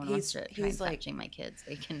Right. if anyone wants to try and he's like- fat shame my kids,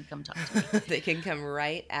 they can come talk to me. They can come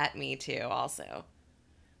right at me too, also.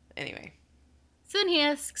 Anyway. Soon he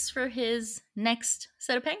asks for his next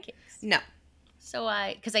set of pancakes. No. So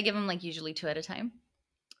because I give him like usually 2 at a time.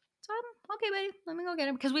 So I'm okay, buddy. Let me go get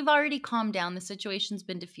him because we've already calmed down. The situation's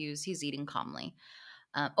been diffused. He's eating calmly.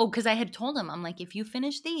 Because I had told him, I'm like, if you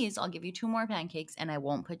finish these, I'll give you 2 more pancakes, and I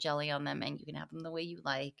won't put jelly on them, and you can have them the way you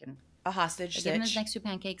like. And A hostage I give him his stitch. next 2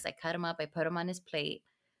 pancakes. I cut them up. I put them on his plate.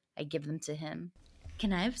 I give them to him.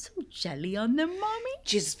 Can I have some jelly on them, mommy?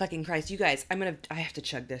 Jesus fucking Christ. You guys, I have to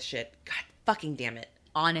chug this shit. God fucking damn it.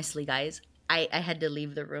 Honestly, guys, I had to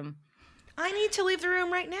leave the room. I need to leave the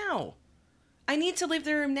room right now. I need to leave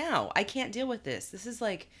the room now. I can't deal with this. This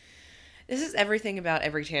is everything about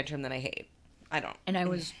every tantrum that I hate. I don't. And I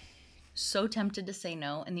was so tempted to say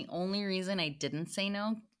no. And the only reason I didn't say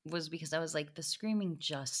no was because I was like, the screaming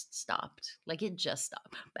just stopped. Like, it just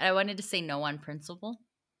stopped. But I wanted to say no on principle.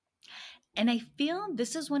 And I feel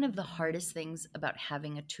this is one of the hardest things about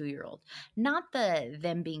having a 2-year-old. Not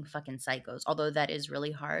them being fucking psychos, although that is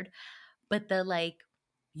really hard, but the like,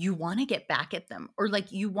 you want to get back at them, or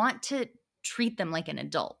like you want to treat them like an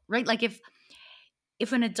adult, right? Like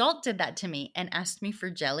if an adult did that to me and asked me for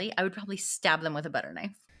jelly, I would probably stab them with a butter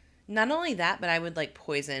knife. Not only that, but I would like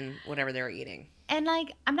poison whatever they were eating. And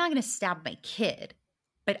like, I'm not going to stab my kid,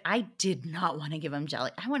 but I did not want to give him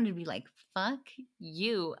jelly. I wanted to be like, fuck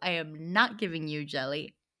you. I am not giving you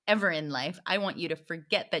jelly ever in life. I want you to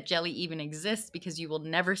forget that jelly even exists because you will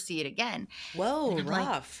never see it again. Whoa, And I'm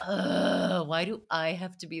rough. like, why do I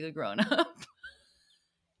have to be the grown up?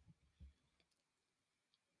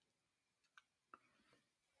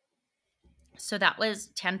 So that was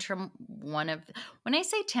tantrum one of, when I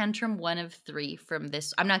say tantrum 1 of 3 from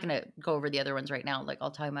this, I'm not going to go over the other ones right now. Like,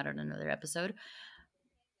 I'll talk about it in another episode.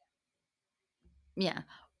 Yeah.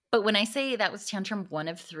 But when I say that was tantrum 1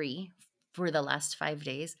 of 3 for the last 5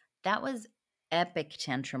 days, that was epic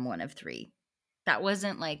tantrum 1 of 3. That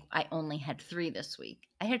wasn't like I only had 3 this week.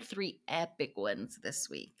 I had 3 epic ones this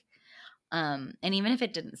week. And even if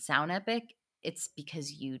it didn't sound epic, it's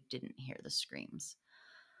because you didn't hear the screams.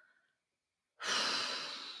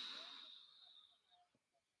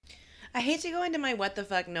 I hate to go into my what the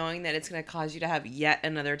fuck knowing that it's going to cause you to have yet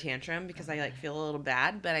another tantrum because I like feel a little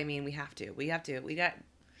bad, but I mean, we have to. We got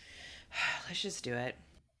let's just do it.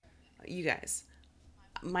 You guys,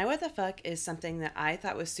 my what the fuck is something that I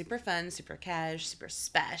thought was super fun, super cash, super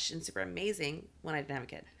special, and super amazing when I didn't have a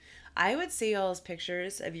kid. I would see y'all's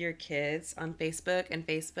pictures of your kids on Facebook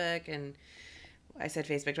and I said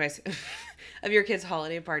Facebook twice, of your kids'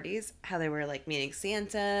 holiday parties, how they were like meeting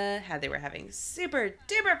Santa, how they were having super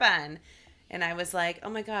duper fun. And I was like, oh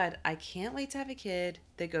my God, I can't wait to have a kid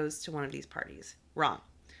that goes to one of these parties. Wrong.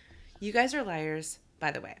 You guys are liars,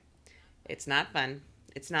 by the way. It's not fun.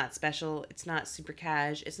 It's not special. It's not super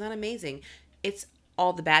cash. It's not amazing. It's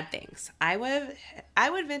all the bad things. I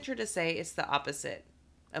would venture to say it's the opposite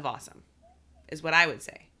of awesome, is what I would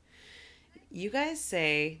say. You guys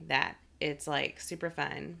say that it's like super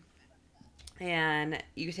fun and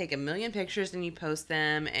you take a million pictures and you post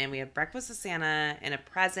them and we have breakfast with Santa and a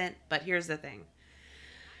present. But here's the thing.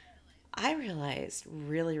 I realized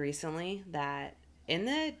really recently that in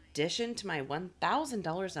addition to my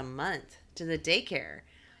 $1,000 a month to the daycare,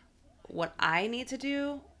 what I need to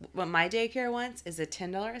do, what my daycare wants, is a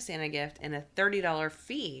 $10 Santa gift and a $30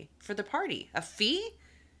 fee for the party. A fee?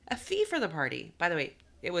 A fee for the party. By the way,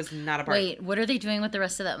 it was not a party. Wait, what are they doing with the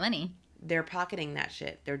rest of that money? They're pocketing that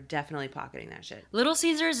shit. They're definitely pocketing that shit. Little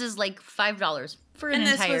Caesars is like $5 for an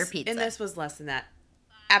entire pizza. And this was less than that.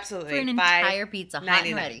 Absolutely. For an entire pizza, hot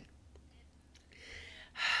and ready.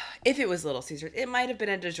 If it was Little Caesars, it might have been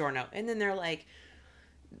a DiGiorno. And then they're like,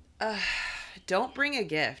 don't bring a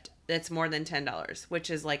gift that's more than $10,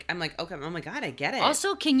 which is like, I'm like, okay, oh my God, I get it.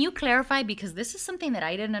 Also, can you clarify, because this is something that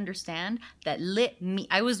I didn't understand, that lit me.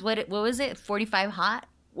 I was, what was it, 45 hot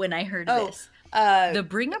when I heard this. The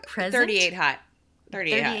bring a present? 38 hot.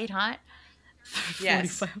 38 hot?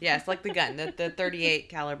 Yes, yes, like the gun, the 38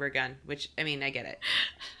 caliber gun, which, I mean, I get it.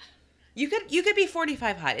 You could be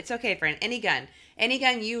 45 hot. It's okay, friend. Any gun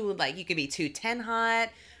you would like. You could be 210 hot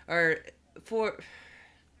or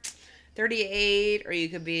 38, or you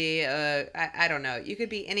could be I don't know. You could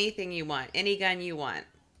be anything you want. Any gun you want.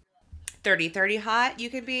 30 hot.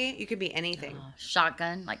 You could be anything.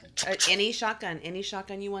 Shotgun, like any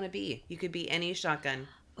shotgun you want to be. You could be any shotgun.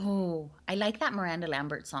 Oh, I like that Miranda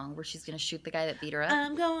Lambert song where she's gonna shoot the guy that beat her up.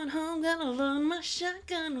 I'm going home, gonna load my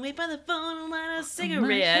shotgun, wait by the phone and light a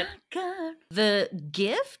cigarette. The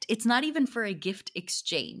gift, it's not even for a gift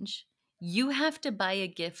exchange. You have to buy a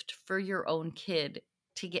gift for your own kid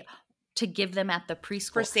to give them at the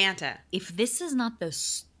preschool. For Santa. If this is not the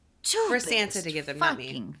stupidest for Santa to give them, not me,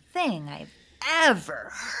 fucking thing I've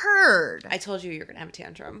ever heard. I told you were gonna have a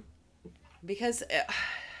tantrum because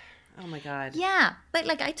Oh my God. Yeah, but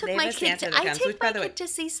like I They took have my a kid Santa to that I comes, take which, by my the way- kid to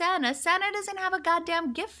see Santa. Santa doesn't have a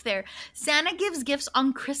goddamn gift there. Santa gives gifts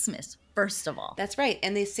on Christmas, first of all. That's right.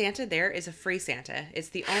 And the Santa there is a free Santa. It's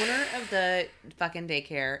the owner of the fucking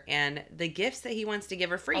daycare, and the gifts that he wants to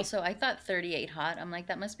give are free. Also, I thought 38 hot. I'm like,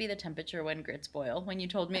 that must be the temperature when grits boil. When you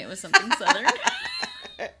told me it was something southern.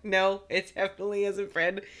 No, it definitely isn't,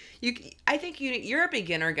 friend. I think you're a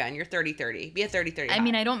beginner gun. You're 30-30. Be a 30-30 I hot.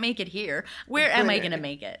 mean, I don't make it here. Where am I going to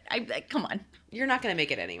make it? Come on. You're not going to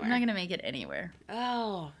make it anywhere. I'm not going to make it anywhere.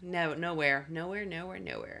 Oh, no, nowhere.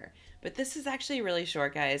 But this is actually really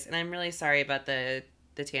short, guys, and I'm really sorry about the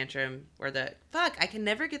tantrum or the fuck. I can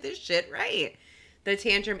never get this shit right. The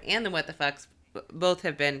tantrum and the what the fucks both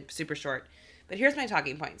have been super short. But here's my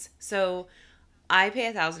talking points. So, I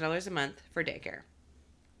pay $1,000 a month for daycare.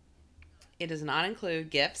 It does not include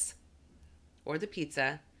gifts or the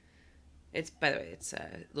pizza. It's, by the way, it's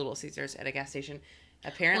Little Caesars at a gas station.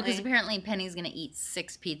 Because apparently Penny's going to eat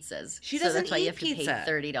 6 pizzas. She so doesn't that's why you eat have pizza.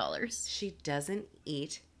 to pay $30. She doesn't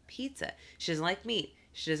eat pizza. She doesn't like meat.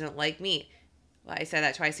 She doesn't like meat. Well, I said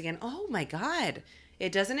that twice again. Oh my God.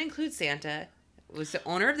 It doesn't include Santa. It was the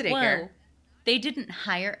owner of the daycare. Whoa. They didn't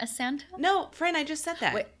hire a Santa? No, friend, I just said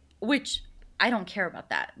that. Which I don't care about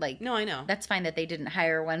that. Like, no, I know. That's fine that they didn't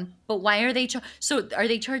hire one. But why are they so are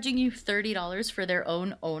they charging you $30 for their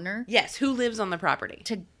own owner? Yes, who lives on the property?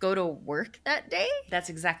 To go to work that day? That's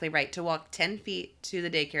exactly right. To walk 10 feet to the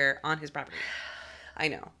daycare on his property. I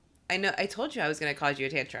know. I told you I was going to cause you a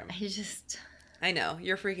tantrum. I know.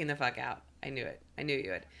 You're freaking the fuck out. I knew it. I knew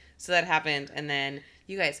you would. So that happened. And then,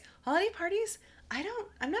 you guys, holiday parties,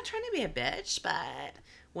 I'm not trying to be a bitch, but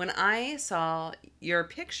when I saw your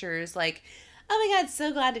pictures, like, oh my God,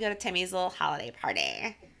 so glad to go to Timmy's little holiday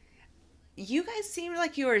party. You guys seemed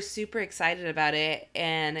like you were super excited about it,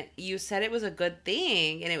 and you said it was a good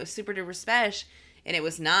thing, and it was super duper special, and it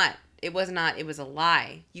was not. It was not. It was a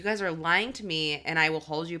lie. You guys are lying to me, and I will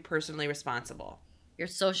hold you personally responsible. You're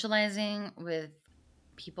socializing with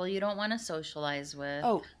people you don't want to socialize with.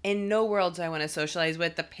 Oh, in no world do I want to socialize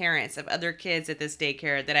with the parents of other kids at this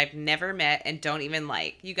daycare that I've never met and don't even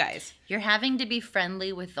like. You guys. You're having to be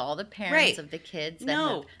friendly with all the parents of the kids that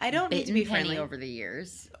have I don't need to be friendly over the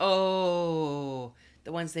years. Oh,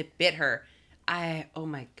 the ones that bit her. Oh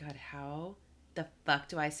my God, how the fuck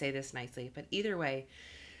do I say this nicely? But either way,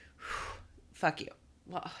 fuck you.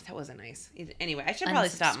 Well, that wasn't nice. Anyway, I should probably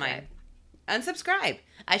stop my... Unsubscribe.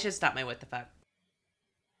 I should stop my what the fuck.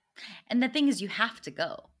 And the thing is, you have to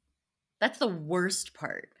go. That's the worst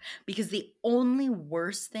part. Because the only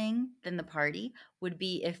worse thing than the party would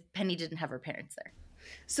be if Penny didn't have her parents there.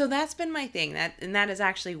 So that's been my thing. That is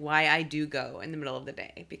actually why I do go in the middle of the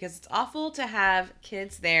day. Because it's awful to have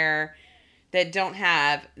kids there that don't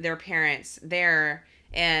have their parents there.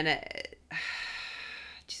 And...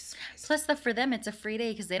 Plus, for them, it's a free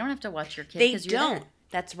day because they don't have to watch your kid. They don't. There.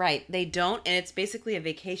 That's right. They don't. And it's basically a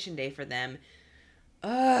vacation day for them.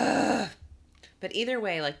 Ugh. But either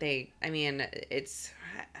way, it's...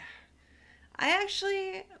 I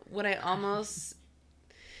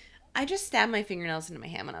just stabbed my fingernails into my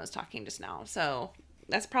hand when I was talking just now. So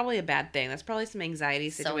that's probably a bad thing. That's probably some anxiety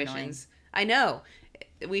situations. I know.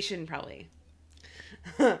 We shouldn't probably.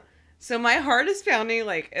 So my heart is pounding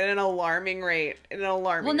like at an alarming rate.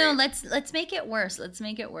 Well, no, let's make it worse. Let's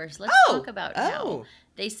talk about how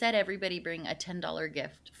they said everybody bring a $10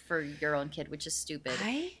 gift for your own kid, which is stupid.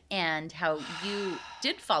 And how you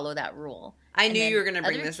did follow that rule. I knew you were going to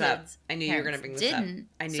bring this up. I knew you were going to bring this up.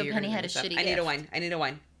 I knew you were going to bring this up. I need a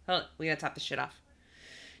wine. Hold on. We got to top this shit off.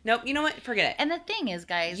 Nope. You know what? Forget it. And the thing is,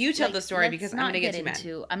 guys. You tell the story because I'm going to get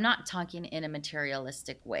too mad. I'm not talking in a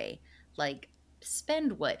materialistic way. Like,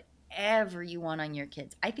 spend whatever you want on your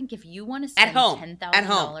kids. I think if you want to spend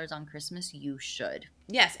 $10,000 on Christmas, you should.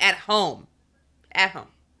 Yes, at home.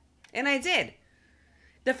 And I did.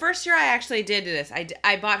 The first year I actually did this.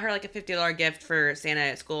 I bought her like a $50 gift for Santa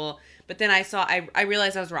at school, but then I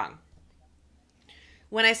realized I was wrong.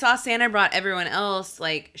 When I saw Santa brought everyone else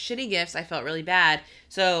like shitty gifts, I felt really bad.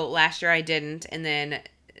 So last year I didn't, and then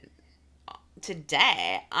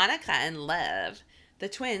today, Annika and Liv, the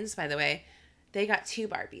twins, by the way, they got 2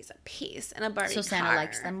 Barbies apiece and a Barbie car. So Santa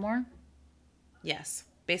likes them more? Yes.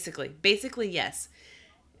 Basically, yes.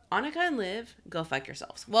 Annika and Liv, go fuck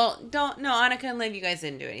yourselves. Well, Annika and Liv, you guys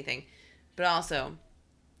didn't do anything. But also,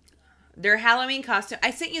 their Halloween costume,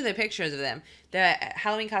 I sent you the pictures of them. The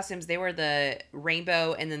Halloween costumes, they were the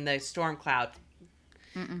rainbow and then the storm cloud.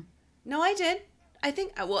 Mm-mm. No, I did. I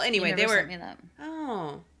think, well, anyway, you never sent me that.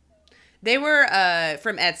 Oh. They were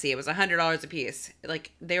from Etsy. It was $100 a piece.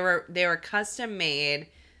 Like they were custom made,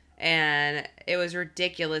 and it was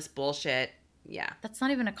ridiculous bullshit. Yeah. That's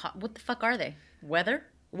not even what the fuck are they? Weather?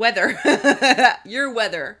 Weather. Your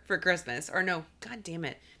weather for Christmas. Or no, god damn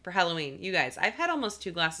it. For Halloween. You guys, I've had almost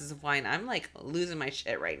 2 glasses of wine. I'm like losing my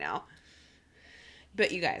shit right now.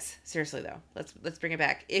 But you guys, seriously though, let's bring it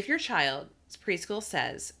back. If your child's preschool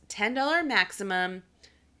says $10 maximum,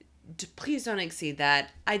 please don't exceed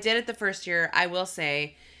that. I did it the first year, I will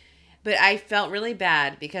say, but I felt really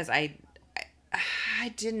bad because I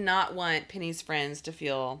did not want Penny's friends to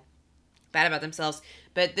feel bad about themselves.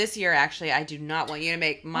 But this year, actually, I do not want you to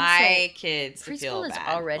make my Also, kids to feel preschool is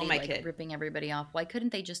bad. already my like kid. ripping everybody off. Why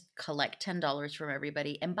couldn't they just collect $10 from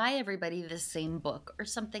everybody and buy everybody the same book or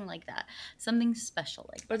something like that? Something special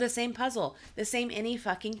like that. Or the same puzzle. The same any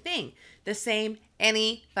fucking thing. The same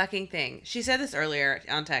any fucking thing. She said this earlier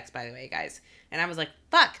on text, by the way, guys. And I was like,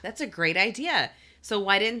 fuck, that's a great idea. So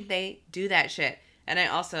why didn't they do that shit? And I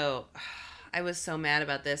also, I was so mad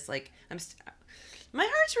about this. Like, my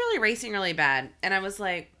heart's really racing really bad. And I was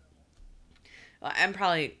like, well, I'm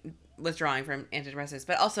probably withdrawing from antidepressants.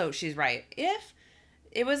 But also, she's right. If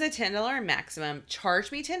it was a $10 maximum, charge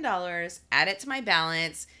me $10, add it to my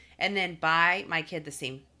balance, and then buy my kid the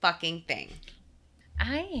same fucking thing.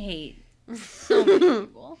 I hate so many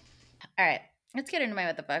people. All right, let's get into my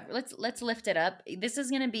what the fuck. Let's lift it up. This is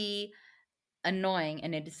gonna be annoying,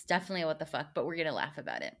 and it's definitely a what the fuck, but we're gonna laugh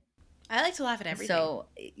about it. I like to laugh at everything. So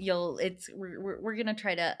we're gonna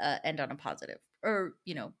try to end on a positive, or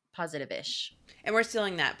positive-ish. And we're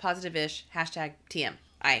stealing that positive-ish hashtag TM.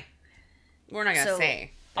 We're not gonna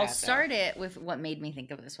say. I'll start it with what made me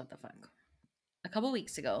think of this. What the fuck? A couple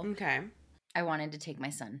weeks ago, Okay. I wanted to take my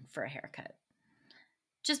son for a haircut,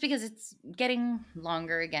 just because it's getting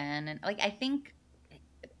longer again, and like I think,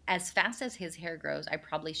 as fast as his hair grows, I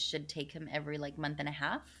probably should take him every like month and a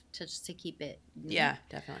half just to keep it neat. Yeah,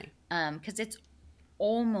 definitely. Because it's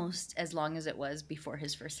almost as long as it was before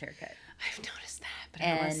his first haircut. I've noticed that, but I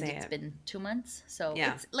don't want to say it's it. been 2 months, so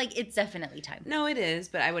Yeah. it's definitely time. No, it is,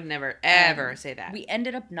 but I would never ever say that. We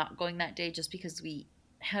ended up not going that day just because we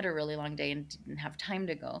had a really long day and didn't have time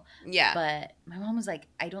to go. Yeah. But my mom was like,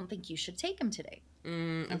 I don't think you should take him today. I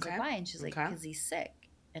was Okay. like, why? And she's like, Okay. because he's sick.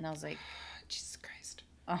 And I was like, Jesus Christ.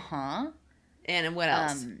 uh-huh. And what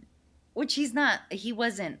else? Which he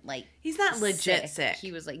wasn't like He's not legit sick.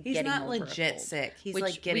 He was like He's getting not over a legit cold. sick. He's Which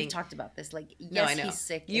like getting. we've talked about this. Like, yes, No, I know. he's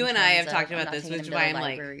sick. You in and I have terms of, talked I'm about not this, taking which him is to why the I'm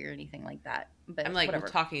like- library or anything like that. But I'm like whatever.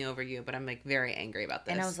 talking over you, but I'm like very angry about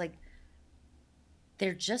this. And I was like,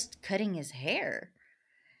 they're just cutting his hair.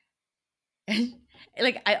 And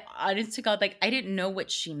like, I honest to God, like I didn't know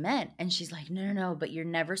what she meant. And she's like, no, but you're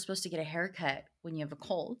never supposed to get a haircut when you have a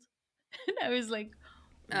cold. And I was like,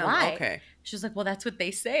 why? Okay. She was like, well, that's what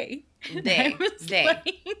they say. And They. I was They.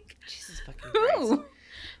 like, Jesus fucking Christ. who?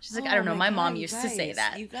 She's like, I don't know. My mom God, used you to say guys,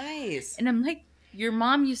 that. You guys. And I'm like, your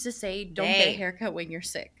mom used to say, don't get They. a haircut when you're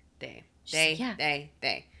sick. They. She's like, yeah.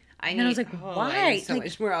 They. And then I was like, I why? need so Like-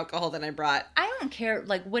 much more alcohol than I brought. I don't care.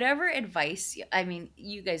 Like, whatever advice, I mean,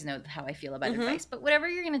 you guys know how I feel about Mhm. advice, but whatever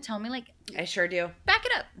you're going to tell me, like, I sure do. back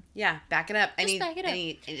it up. Yeah, back it up. Just back it up. I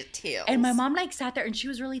need tails. And my mom, like, sat there and she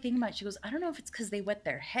was really thinking about it. She goes, I don't know if it's because they wet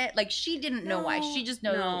their head. Like, she didn't know why. She just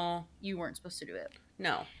know you weren't supposed to do it.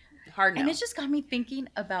 No. Hard no. And it just got me thinking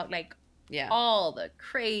about, like, yeah. all the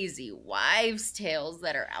crazy wives' tales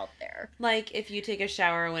that are out there. Like if you take a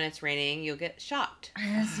shower when it's raining, you'll get shocked.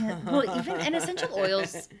 Well, even and essential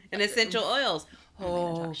oils. And essential oils. I'm not gonna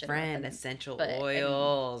Oh, talk shit about friend, them, essential but, I mean,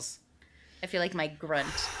 oils. I feel like my grunt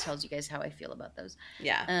tells you guys how I feel about those.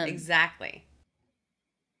 Yeah, exactly.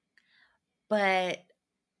 But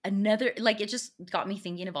another, like, it just got me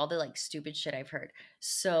thinking of all the, like, stupid shit I've heard.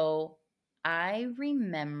 So I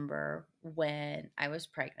remember when I was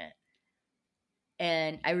pregnant.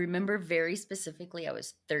 And I remember very specifically, I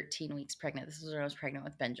was 13 weeks pregnant. This was when I was pregnant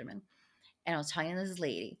with Benjamin. And I was talking to this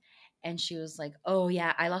lady. And she was like, oh,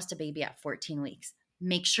 yeah, I lost a baby at 14 weeks.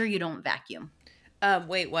 Make sure you don't vacuum.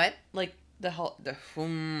 Wait, what? Like the whole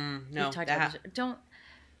no. We've talked about this. Don't.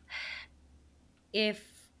 If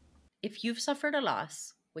you've suffered a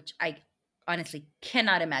loss, which I honestly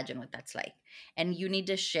cannot imagine what that's like, and you need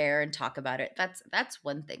to share and talk about it, that's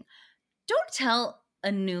one thing. Don't tell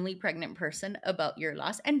a newly pregnant person about your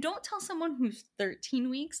loss, and don't tell someone who's 13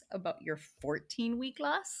 weeks about your 14-week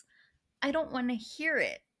loss. I don't want to hear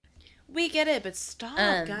it. We get it, but stop,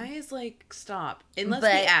 guys. Like, stop. Unless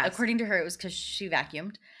but we ask. According to her, it was because she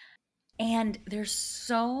vacuumed. And there's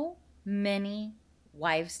so many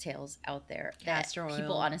wives' tales out there that Castor oil.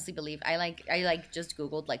 people honestly believe. I just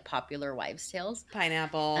Googled like popular wives' tales.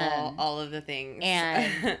 Pineapple, all of the things.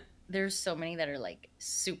 And there's so many that are like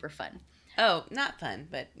super fun. Oh, not fun,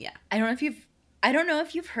 but yeah. I don't know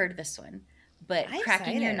if you've heard this one, but I'm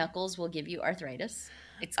cracking your excited. knuckles will give you arthritis.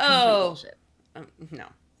 It's complete Oh. bullshit. No.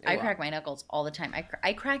 I crack my knuckles all the time.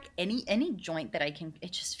 I crack any joint that I can.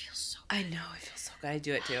 It just feels so good. I know. It feels so good. I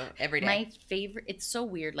do it too every day. My favorite, it's so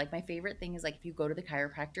weird. Like, my favorite thing is, like, if you go to the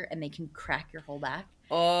chiropractor and they can crack your whole back.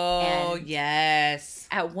 Oh, And yes.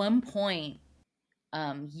 At one point,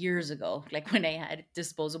 years ago, like when I had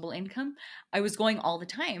disposable income, I was going all the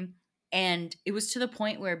time. And it was to the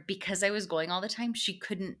point where, because I was going all the time, she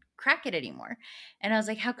couldn't crack it anymore. And I was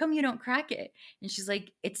like, how come you don't crack it? And she's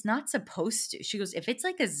like, it's not supposed to. She goes, if it's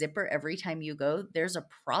like a zipper every time you go, there's a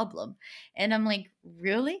problem. And I'm like,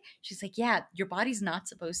 really? She's like, yeah, your body's not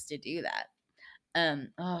supposed to do that.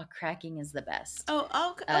 Cracking is the best.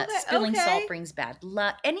 Oh, okay. Spilling salt brings bad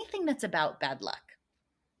luck. Anything that's about bad luck.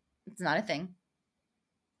 It's not a thing.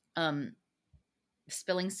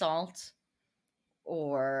 Spilling salt,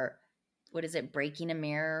 or what is it, breaking a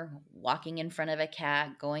mirror, walking in front of a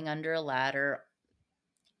cat, going under a ladder,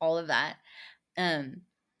 all of that.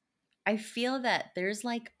 I feel that there's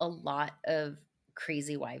like a lot of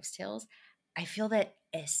crazy wives' tales. I feel that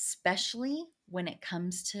especially when it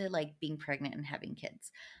comes to like being pregnant and having kids.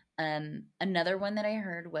 Another one that I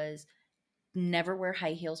heard was never wear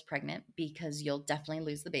high heels pregnant because you'll definitely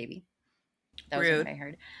lose the baby. That was what I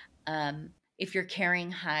heard. If you're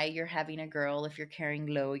carrying high, you're having a girl. If you're carrying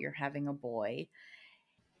low, you're having a boy.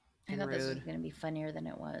 I thought this was going to be funnier than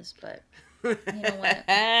it was, but you know what?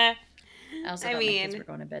 I also thought my kids were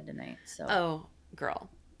going to bed tonight. So. Oh,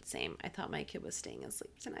 girl. Same. I thought my kid was staying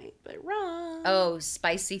asleep tonight, but wrong. Oh,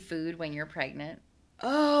 spicy food when you're pregnant.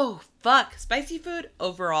 Oh, fuck. Spicy food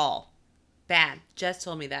overall. Bad. Jess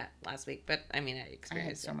told me that last week, but I mean, I experienced I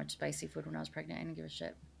had so much spicy food when I was pregnant. I didn't give a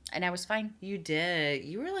shit. And I was fine. You did.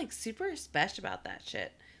 You were like super special about that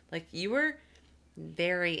shit. Like, you were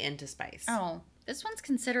very into spice. Oh, this one's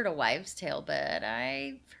considered a wives' tale, but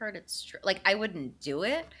I've heard it's true. Like, I wouldn't do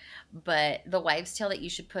it, but the wives' tale that you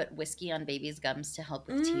should put whiskey on babies' gums to help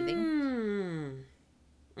with teething.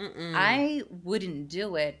 I wouldn't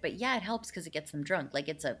do it, but yeah, it helps because it gets them drunk. Like,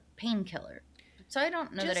 it's a painkiller. So I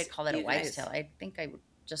don't know that I'd call that a wives' tale. I think I would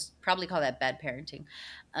just probably call that bad parenting.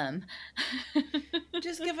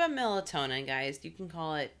 Just give them melatonin, guys. You can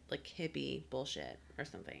call it like hippie bullshit or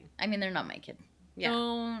something. I mean, they're not my kid.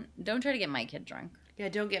 Yeah. Don't try to get my kid drunk. Yeah,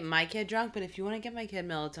 don't get my kid drunk, but if you want to get my kid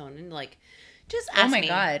melatonin, like, just ask me. Oh my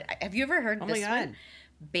God. Have you ever heard this one? God.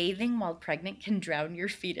 Bathing while pregnant can drown your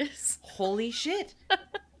fetus. Holy shit.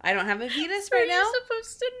 I don't have a fetus right now. You're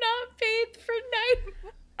supposed to not bathe for 9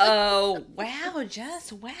 months. Oh, wow,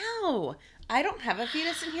 Jess. Wow. I don't have a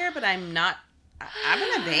fetus in here, but I'm not. I'm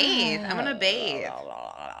going to bathe. I'm going to bathe.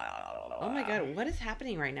 Oh my God. What is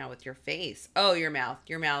happening right now with your face? Oh, your mouth.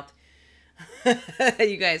 Your mouth.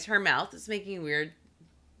 You guys, her mouth is making weird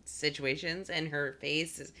situations, and her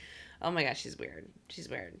face is. Oh my gosh, she's weird. She's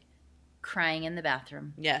weird. Crying in the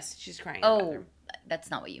bathroom. Yes, she's crying in the bathroom. That's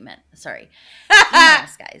not what you meant. Sorry. Email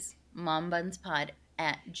us, guys. mombunspod@gmail.com.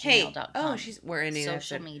 Hey, we're ending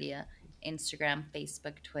social media. Instagram,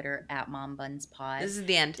 Facebook, Twitter @mombunspod. This is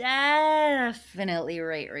the end. Definitely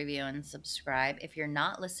rate, review, and subscribe. If you're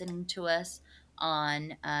not listening to us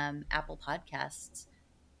on Apple Podcasts,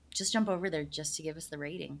 just jump over there just to give us the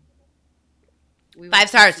rating. We 5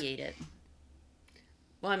 stars. Appreciate it.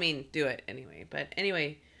 Well, I mean, do it anyway. But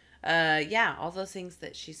anyway, yeah, all those things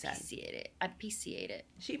that she said. Appreciate it. I appreciate it.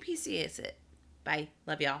 She appreciates it. Bye.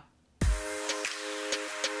 Love y'all.